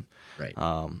happen. Right.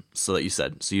 So that you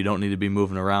said, so you don't need to be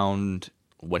moving around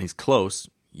when he's close.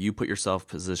 You put yourself in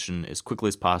position as quickly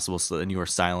as possible, so then you are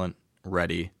silent,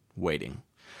 ready, waiting.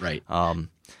 Right. And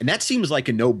that seems like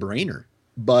a no-brainer,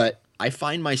 but I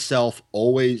find myself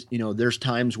always, there's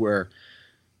times where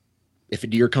if a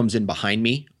deer comes in behind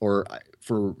me, or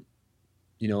for,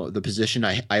 the position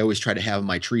I always try to have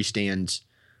my tree stands,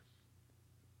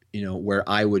 where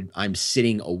if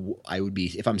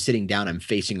I'm sitting down, I'm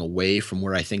facing away from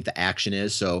where I think the action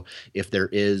is. So if there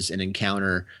is an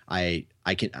encounter, I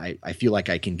feel like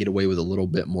I can get away with a little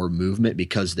bit more movement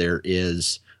because there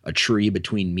is a tree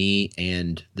between me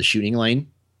and the shooting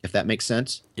lane, if that makes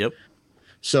sense. Yep.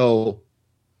 So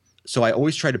I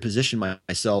always try to position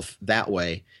myself that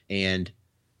way. And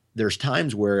there's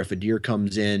times where if a deer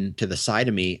comes in to the side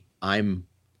of me, I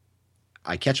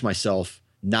catch myself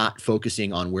not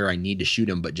focusing on where I need to shoot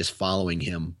him, but just following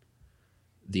him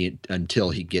until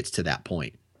he gets to that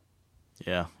point.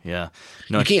 Yeah.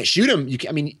 No, you can't shoot him.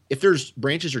 If there's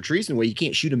branches or trees in the way, you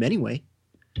can't shoot him anyway.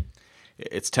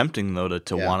 It's tempting though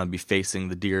to want to be facing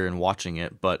the deer and watching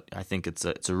it, but I think it's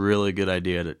a really good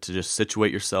idea to just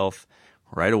situate yourself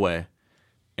right away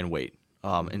and wait.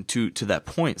 And to that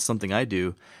point, something I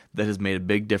do that has made a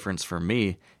big difference for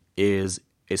me is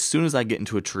as soon as I get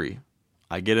into a tree,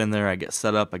 I get in there, I get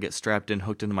set up, I get strapped in,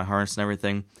 hooked into my harness and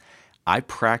everything, I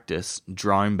practice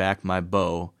drawing back my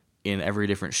bow in every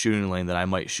different shooting lane that I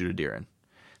might shoot a deer in,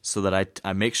 so that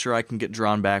I make sure I can get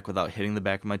drawn back without hitting the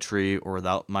back of my tree or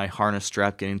without my harness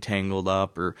strap getting tangled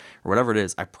up or whatever it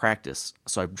is. I practice.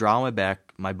 So I draw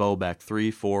my bow back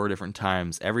 3-4 different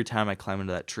times every time I climb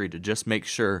into that tree to just make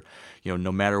sure,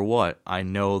 no matter what, I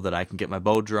know that I can get my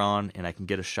bow drawn and I can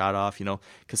get a shot off,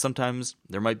 because sometimes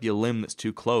there might be a limb that's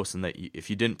too close and that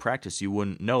if you didn't practice, you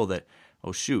wouldn't know that,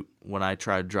 oh shoot, when I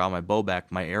try to draw my bow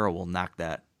back, my arrow will knock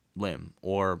that limb,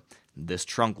 or this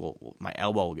trunk my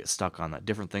elbow will get stuck on that,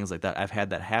 different things like that. I've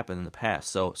had that happen in the past.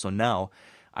 So now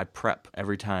I prep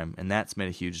every time, and that's made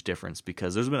a huge difference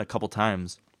because there's been a couple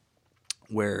times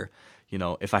where,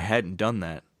 if I hadn't done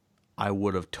that, I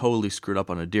would have totally screwed up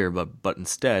on a deer, but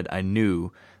instead I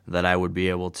knew that I would be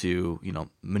able to,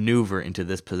 maneuver into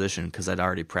this position because I'd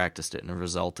already practiced it, and it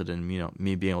resulted in,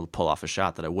 me being able to pull off a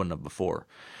shot that I wouldn't have before.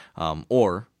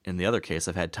 Or in the other case,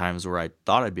 I've had times where I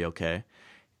thought I'd be okay,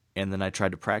 and then I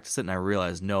tried to practice it, and I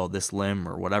realized, no, this limb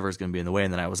or whatever is going to be in the way,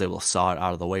 and then I was able to saw it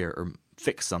out of the way or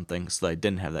fix something so that I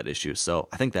didn't have that issue. So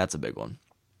I think that's a big one.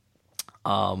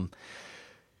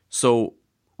 So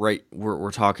right,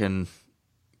 we're talking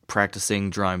practicing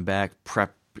drawing back,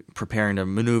 preparing to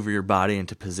maneuver your body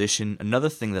into position. Another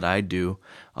thing that I do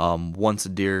once a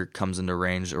deer comes into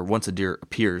range or once a deer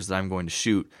appears that I'm going to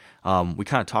shoot, we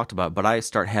kind of talked about it, but I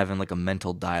start having like a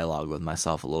mental dialogue with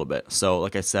myself a little bit. So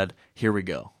like I said, here we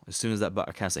go. As soon as that,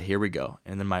 I kind of say, here we go.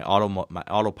 And then my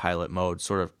autopilot mode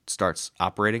sort of starts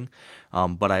operating.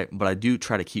 But I do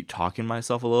try to keep talking to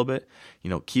myself a little bit,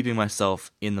 keeping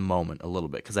myself in the moment a little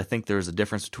bit. Cause I think there's a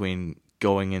difference between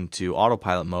going into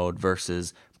autopilot mode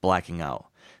versus blacking out.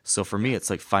 So for me, it's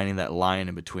like finding that line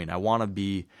in between. I want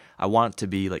it to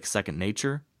be like second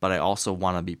nature, but I also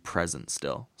want to be present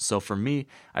still. So for me,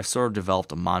 I've sort of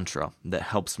developed a mantra that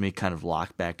helps me kind of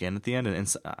lock back in at the end.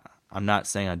 And I'm not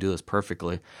saying I do this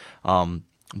perfectly,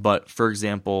 but for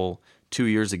example, 2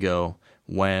 years ago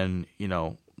when,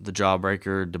 the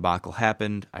Jawbreaker debacle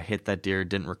happened, I hit that deer,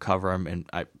 didn't recover him, and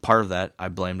part of that I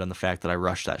blamed on the fact that I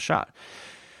rushed that shot.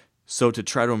 So to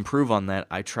try to improve on that,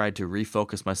 I tried to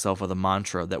refocus myself with a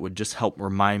mantra that would just help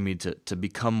remind me to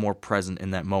become more present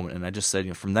in that moment. And I just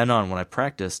said, from then on, when I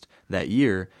practiced that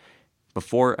year,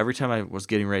 before every time I was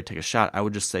getting ready to take a shot, I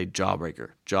would just say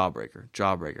Jawbreaker, Jawbreaker,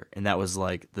 Jawbreaker. And that was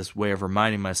like this way of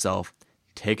reminding myself,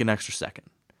 take an extra second,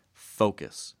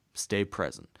 focus, stay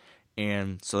present.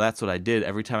 And so that's what I did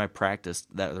every time I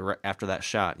practiced that after that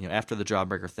shot, after the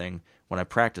Jawbreaker thing. When I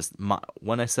practiced,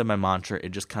 when I said my mantra,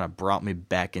 it just kind of brought me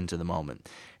back into the moment.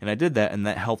 And I did that, and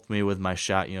that helped me with my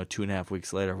shot, 2.5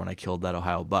 weeks later when I killed that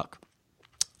Ohio buck.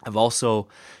 I've also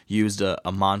used a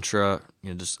mantra,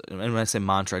 and when I say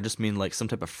mantra, I just mean like some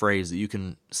type of phrase that you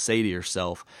can say to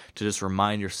yourself to just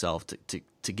remind yourself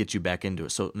to get you back into it.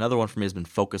 So another one for me has been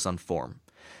focus on form.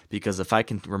 Because if I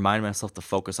can remind myself to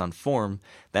focus on form,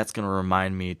 that's going to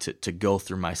remind me to go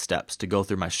through my steps, to go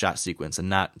through my shot sequence and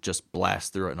not just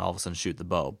blast through it and all of a sudden shoot the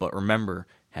bow. But remember,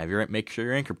 make sure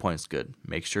your anchor point's good.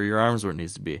 Make sure your arm's where it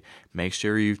needs to be. Make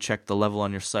sure you've checked the level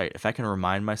on your sight. If I can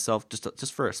remind myself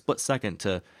just for a split second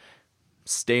to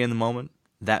stay in the moment,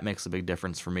 that makes a big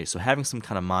difference for me. So having some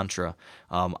kind of mantra,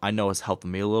 I know has helped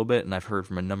me a little bit, and I've heard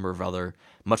from a number of other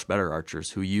much better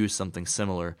archers who use something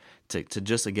similar to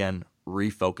just, again,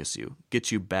 refocus you,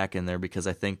 get you back in there, because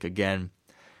I think the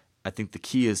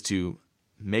key is to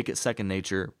make it second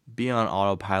nature, be on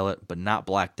autopilot, but not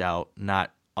blacked out,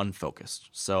 not unfocused.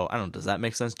 So I don't know, does that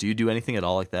make sense? Do you do anything at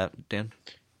all like that, Dan?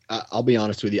 I'll be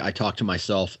honest with you. I talk to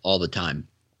myself all the time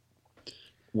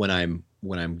when I'm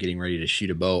getting ready to shoot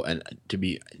a bow, and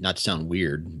not to sound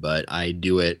weird, but I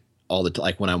do it all the time.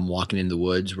 Like when I'm walking in the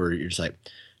woods where you're just like,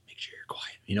 make sure you're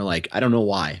quiet, like, I don't know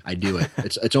why I do it.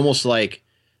 It's almost like,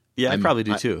 yeah, I probably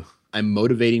do too. I'm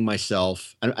motivating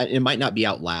myself. It might not be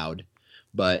out loud,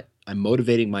 but I'm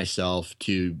motivating myself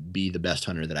to be the best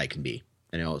hunter that I can be.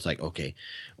 It's like, okay.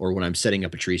 Or when I'm setting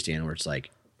up a tree stand where it's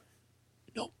like,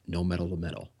 no metal to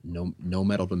metal, no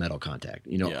metal to metal contact.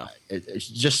 Yeah. It's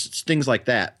just things like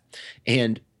that.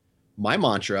 And my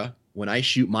mantra when I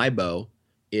shoot my bow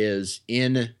is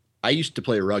I used to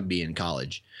play rugby in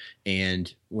college,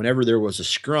 and whenever there was a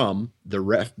scrum, the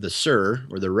ref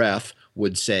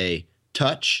would say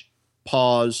touch,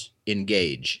 pause,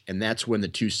 engage, and that's when the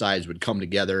two sides would come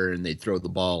together and they'd throw the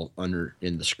ball under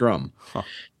in the scrum. Huh.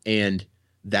 And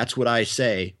that's what I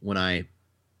say when I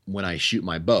shoot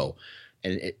my bow,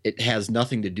 and it has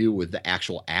nothing to do with the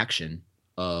actual action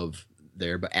of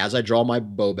there. But as I draw my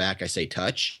bow back, I say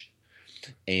touch,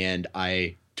 and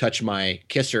I touch my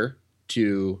kisser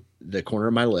to the corner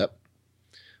of my lip,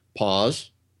 pause,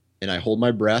 and I hold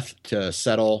my breath to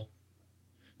settle.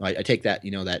 I take that,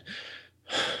 that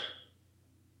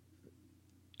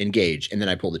engage, and then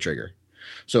I pull the trigger.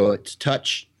 So it's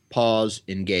touch, pause,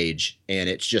 engage, and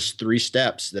it's just 3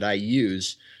 steps that I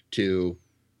use to,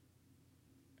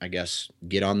 I guess,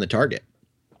 get on the target.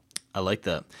 I like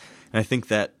that. And I think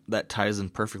that ties in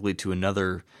perfectly to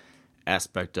another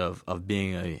aspect of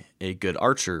being a good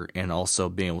archer and also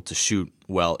being able to shoot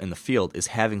well in the field is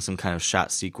having some kind of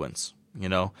shot sequence,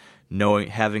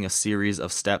 having a series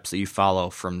of steps that you follow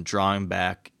from drawing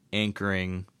back,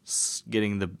 anchoring,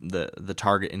 getting the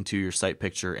target into your sight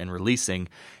picture and releasing,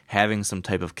 having some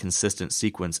type of consistent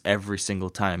sequence every single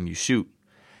time you shoot.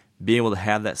 Being able to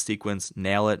have that sequence,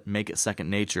 nail it, make it second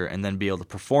nature, and then be able to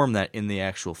perform that in the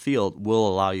actual field will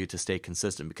allow you to stay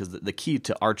consistent, because the key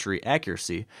to archery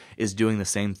accuracy is doing the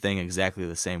same thing exactly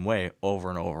the same way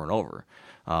over and over and over.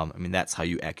 That's how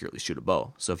you accurately shoot a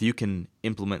bow. So if you can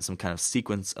implement some kind of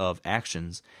sequence of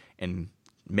actions and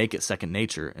make it second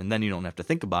nature, and then you don't have to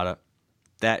think about it,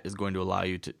 that is going to allow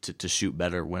you to shoot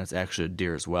better when it's actually a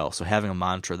deer as well. So having a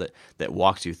mantra that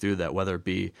walks you through that, whether it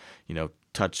be,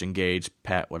 touch, engage,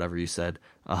 pat, whatever you said,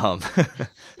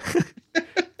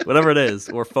 whatever it is,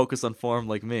 or focus on form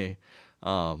like me,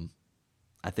 I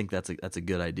think that's a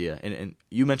good idea. And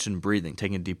you mentioned breathing,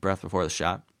 taking a deep breath before the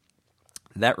shot.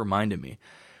 That reminded me,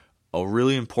 a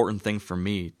really important thing for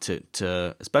me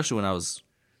to especially when I was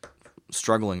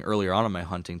struggling earlier on in my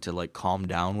hunting, to like calm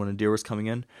down when a deer was coming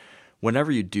in.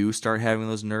 Whenever you do start having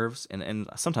those nerves, and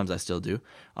sometimes I still do,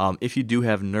 if you do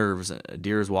have nerves, a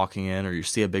deer is walking in, or you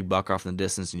see a big buck off in the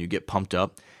distance and you get pumped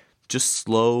up, just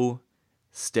slow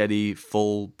steady,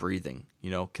 full breathing,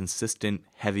 consistent,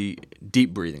 heavy,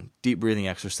 deep breathing. Deep breathing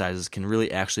exercises can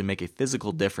really actually make a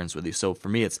physical difference with you. So for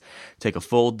me, it's take a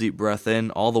full deep breath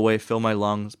in all the way, fill my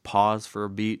lungs, pause for a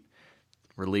beat,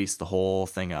 release the whole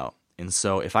thing out. And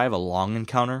so if I have a long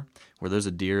encounter where there's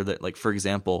a deer that, like, for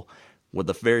example, with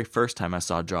the very first time I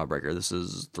saw a Jawbreaker, this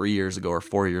is 3 years ago or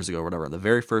 4 years ago or whatever, the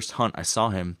very first hunt I saw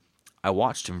him, I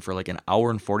watched him for like an hour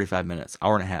and 45 minutes,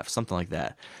 hour and a half, something like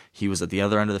that. He was at the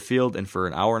other end of the field, and for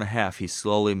an hour and a half, he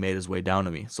slowly made his way down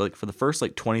to me. So like for the first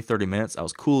like 20, 30 minutes, I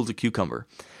was cool as a cucumber.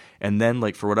 And then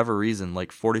like for whatever reason,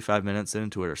 like 45 minutes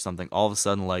into it or something, all of a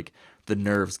sudden like the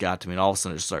nerves got to me, and all of a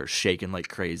sudden it just started shaking like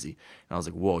crazy. And I was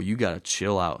like, whoa, you got to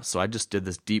chill out. So I just did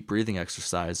this deep breathing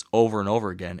exercise over and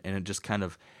over again, and it just kind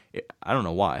of, I don't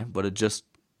know why, but it just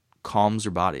calms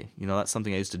your body. That's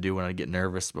something I used to do when I get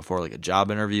nervous before like a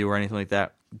job interview or anything like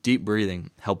that. Deep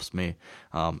breathing helps me.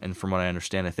 And from what I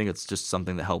understand, I think it's just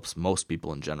something that helps most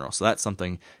people in general. So that's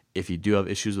something, if you do have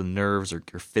issues with nerves or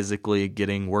you're physically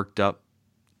getting worked up,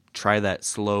 try that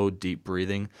slow, deep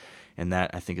breathing. And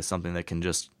that, I think, is something that can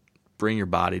just bring your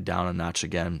body down a notch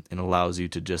again and allows you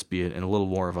to just be in a little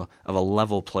more of a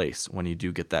level place when you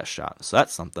do get that shot. So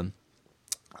that's something.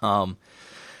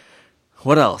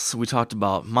 What else? We talked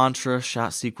about mantra,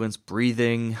 shot sequence,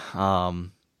 breathing.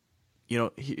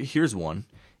 Here's one.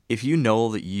 If you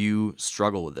know that you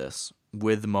struggle with this,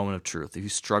 with the moment of truth, if you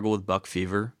struggle with buck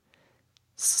fever,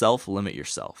 self-limit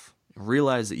yourself.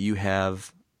 Realize that you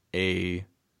have a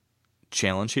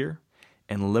challenge here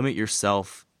and limit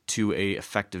yourself to a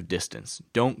effective distance.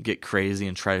 Don't get crazy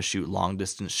and try to shoot long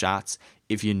distance shots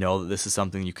if you know that this is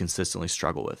something you consistently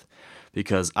struggle with.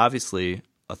 Because obviously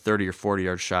a 30 or 40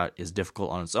 yard shot is difficult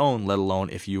on its own, let alone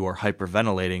if you are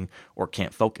hyperventilating or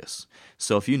can't focus.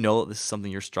 So if you know that this is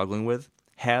something you're struggling with,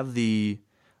 have the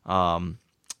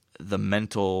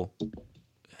mental,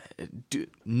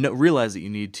 realize that you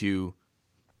need to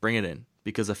bring it in,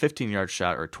 because a 15-yard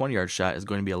shot or a 20-yard shot is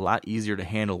going to be a lot easier to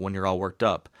handle when you're all worked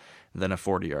up than a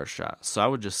 40-yard shot. So I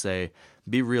would just say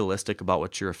be realistic about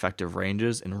what your effective range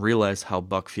is and realize how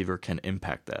buck fever can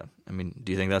impact that. I mean,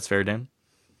 do you think that's fair, Dan?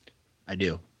 I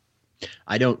do.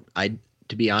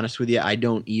 To be honest with you, I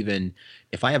don't even,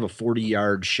 if I have a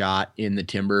 40-yard shot in the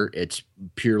timber, it's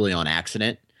purely on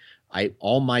accident.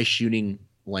 All my shooting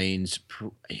lanes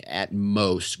at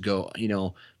most go,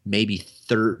 maybe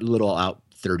little out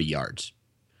 30 yards.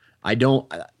 I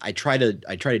try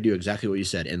to do exactly what you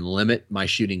said and limit my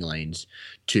shooting lanes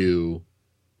to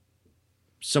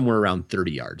somewhere around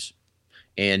 30 yards.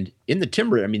 And in the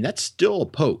timber, I mean, that's still a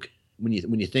poke when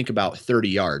you think about 30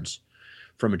 yards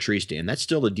from a tree stand. That's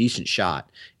still a decent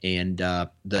shot. And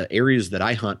the areas that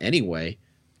I hunt anyway,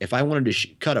 if I wanted to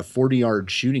cut a 40-yard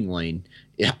shooting lane,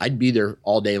 I'd be there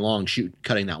all day long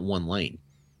cutting that one lane.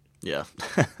 Yeah,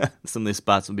 some of these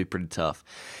spots would be pretty tough.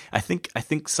 I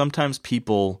think sometimes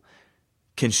people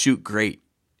can shoot great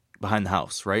behind the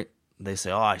house, right? They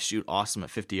say, oh, I shoot awesome at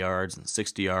 50 yards and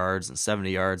 60 yards and 70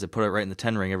 yards. I put it right in the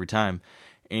 10 ring every time.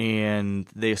 And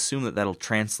they assume that that'll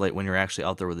translate when you're actually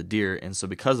out there with a deer. And so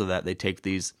because of that, they take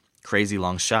these crazy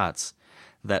long shots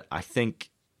that I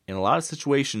think in a lot of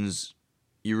situations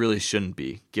you really shouldn't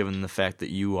be, given the fact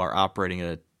that you are operating in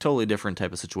a totally different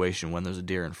type of situation when there's a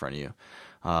deer in front of you.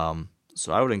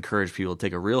 So I would encourage people to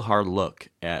take a real hard look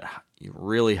at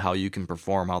really how you can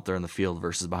perform out there in the field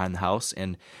versus behind the house,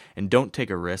 and don't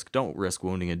take a risk. Don't risk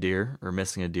wounding a deer or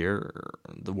missing a deer, or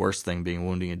the worst thing being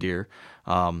wounding a deer.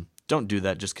 Don't do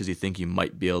that just because you think you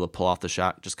might be able to pull off the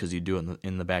shot just because you do it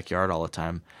in the backyard all the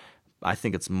time. I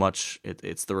think it's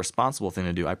the responsible thing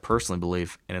to do, I personally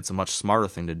believe, and it's a much smarter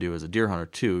thing to do as a deer hunter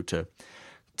too, to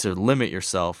limit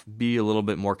yourself, be a little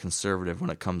bit more conservative when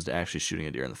it comes to actually shooting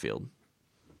a deer in the field.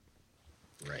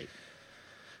 Right.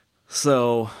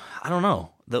 So, I don't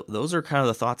know. Those are kind of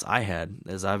the thoughts I had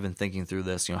as I've been thinking through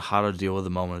this, how to deal with the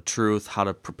moment of truth, how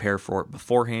to prepare for it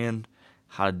beforehand,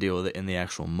 how to deal with it in the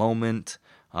actual moment.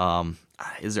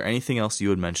 Is there anything else you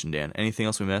would mention, Dan? Anything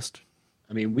else we missed?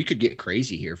 I mean, we could get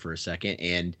crazy here for a second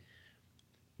and,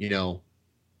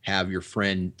 have your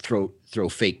friend throw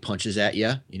fake punches at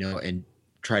you, and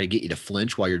try to get you to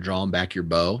flinch while you're drawing back your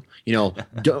bow.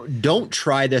 Don't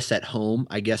try this at home.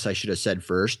 I guess I should have said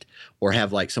first, or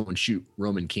have like someone shoot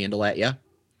Roman candle at you,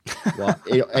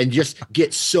 and just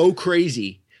get so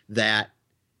crazy that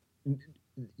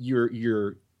you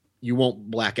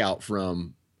won't black out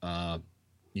from,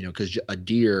 because a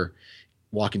deer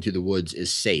walking through the woods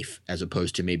is safe as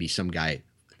opposed to maybe some guy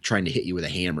trying to hit you with a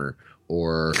hammer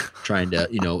or trying to,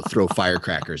 throw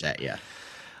firecrackers at you.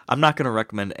 I'm not going to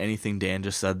recommend anything Dan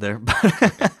just said there.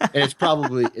 And it's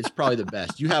probably the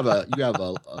best. You have a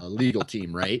legal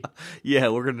team, right? Yeah,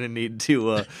 we're going to need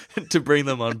to bring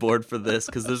them on board for this,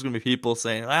 because there's going to be people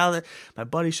saying, "Well, my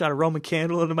buddy shot a Roman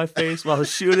candle into my face while I was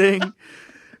shooting.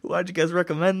 Why'd you guys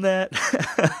recommend that?"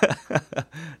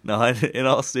 No, in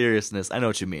all seriousness, I know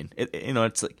what you mean.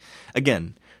 It's like,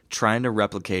 again, trying to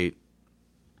replicate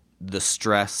the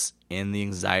stress and the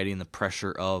anxiety and the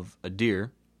pressure of a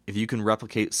deer. If you can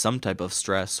replicate some type of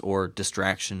stress or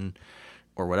distraction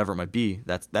or whatever it might be,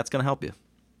 that's going to help you.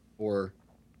 Or,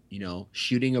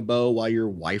 shooting a bow while your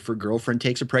wife or girlfriend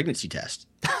takes a pregnancy test.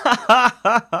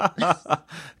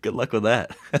 Good luck with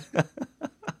that.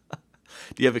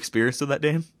 Do you have experience with that,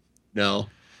 Dan? No.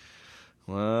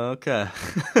 Well, okay.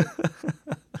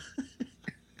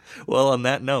 Well, on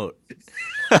that note,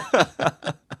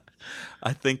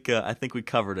 I think we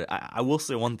covered it. I will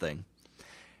say one thing.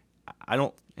 I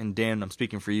don't, and Dan, I'm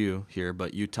speaking for you here,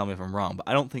 but you tell me if I'm wrong, but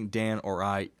I don't think Dan or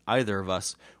either of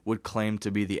us would claim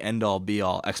to be the end-all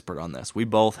be-all expert on this. We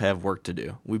both have work to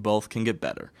do. We both can get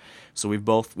better. So we've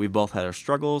both had our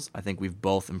struggles. I think we've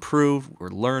both improved. We're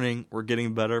learning. We're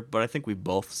getting better. But I think we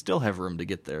both still have room to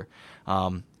get there.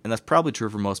 And that's probably true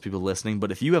for most people listening.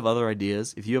 But if you have other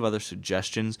ideas, if you have other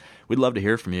suggestions, we'd love to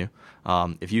hear from you.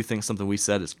 If you think something we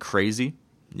said is crazy,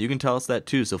 you can tell us that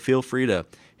too. So feel free to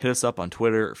hit us up on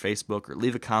Twitter or Facebook, or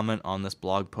leave a comment on this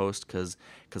blog post, because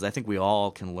I think we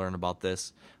all can learn about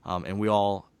this. And we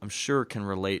all, I'm sure, can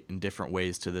relate in different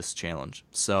ways to this challenge.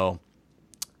 So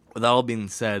with that all being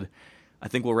said, I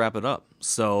think we'll wrap it up.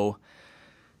 So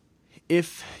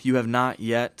if you have not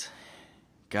yet,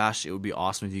 gosh, it would be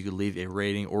awesome if you could leave a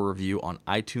rating or review on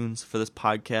iTunes for this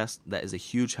podcast. That is a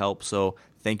huge help. So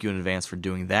thank you in advance for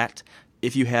doing that.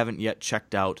 If you haven't yet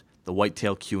checked out the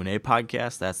Whitetail Q&A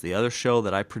podcast, that's the other show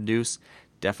that I produce.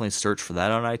 Definitely search for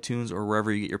that on iTunes or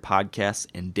wherever you get your podcasts.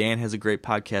 And Dan has a great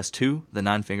podcast too, the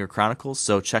Nine Finger Chronicles.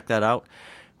 So check that out.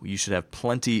 You should have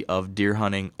plenty of deer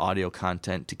hunting audio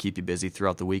content to keep you busy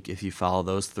throughout the week if you follow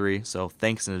those three. So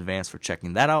thanks in advance for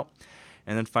checking that out.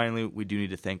 And then finally, we do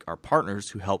need to thank our partners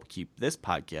who help keep this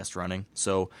podcast running.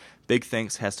 So big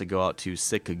thanks has to go out to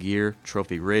Sitka Gear,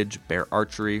 Trophy Ridge, Bear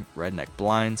Archery, Redneck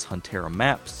Blinds, Huntera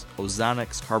Maps,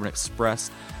 Ozonics, Carbon Express,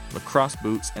 Lacrosse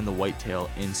Boots, and the Whitetail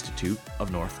Institute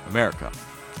of North America.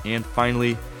 And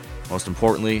finally, most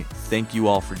importantly, thank you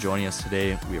all for joining us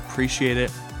today. We appreciate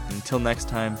it. And until next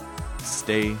time,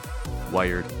 stay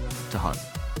wired to hunt.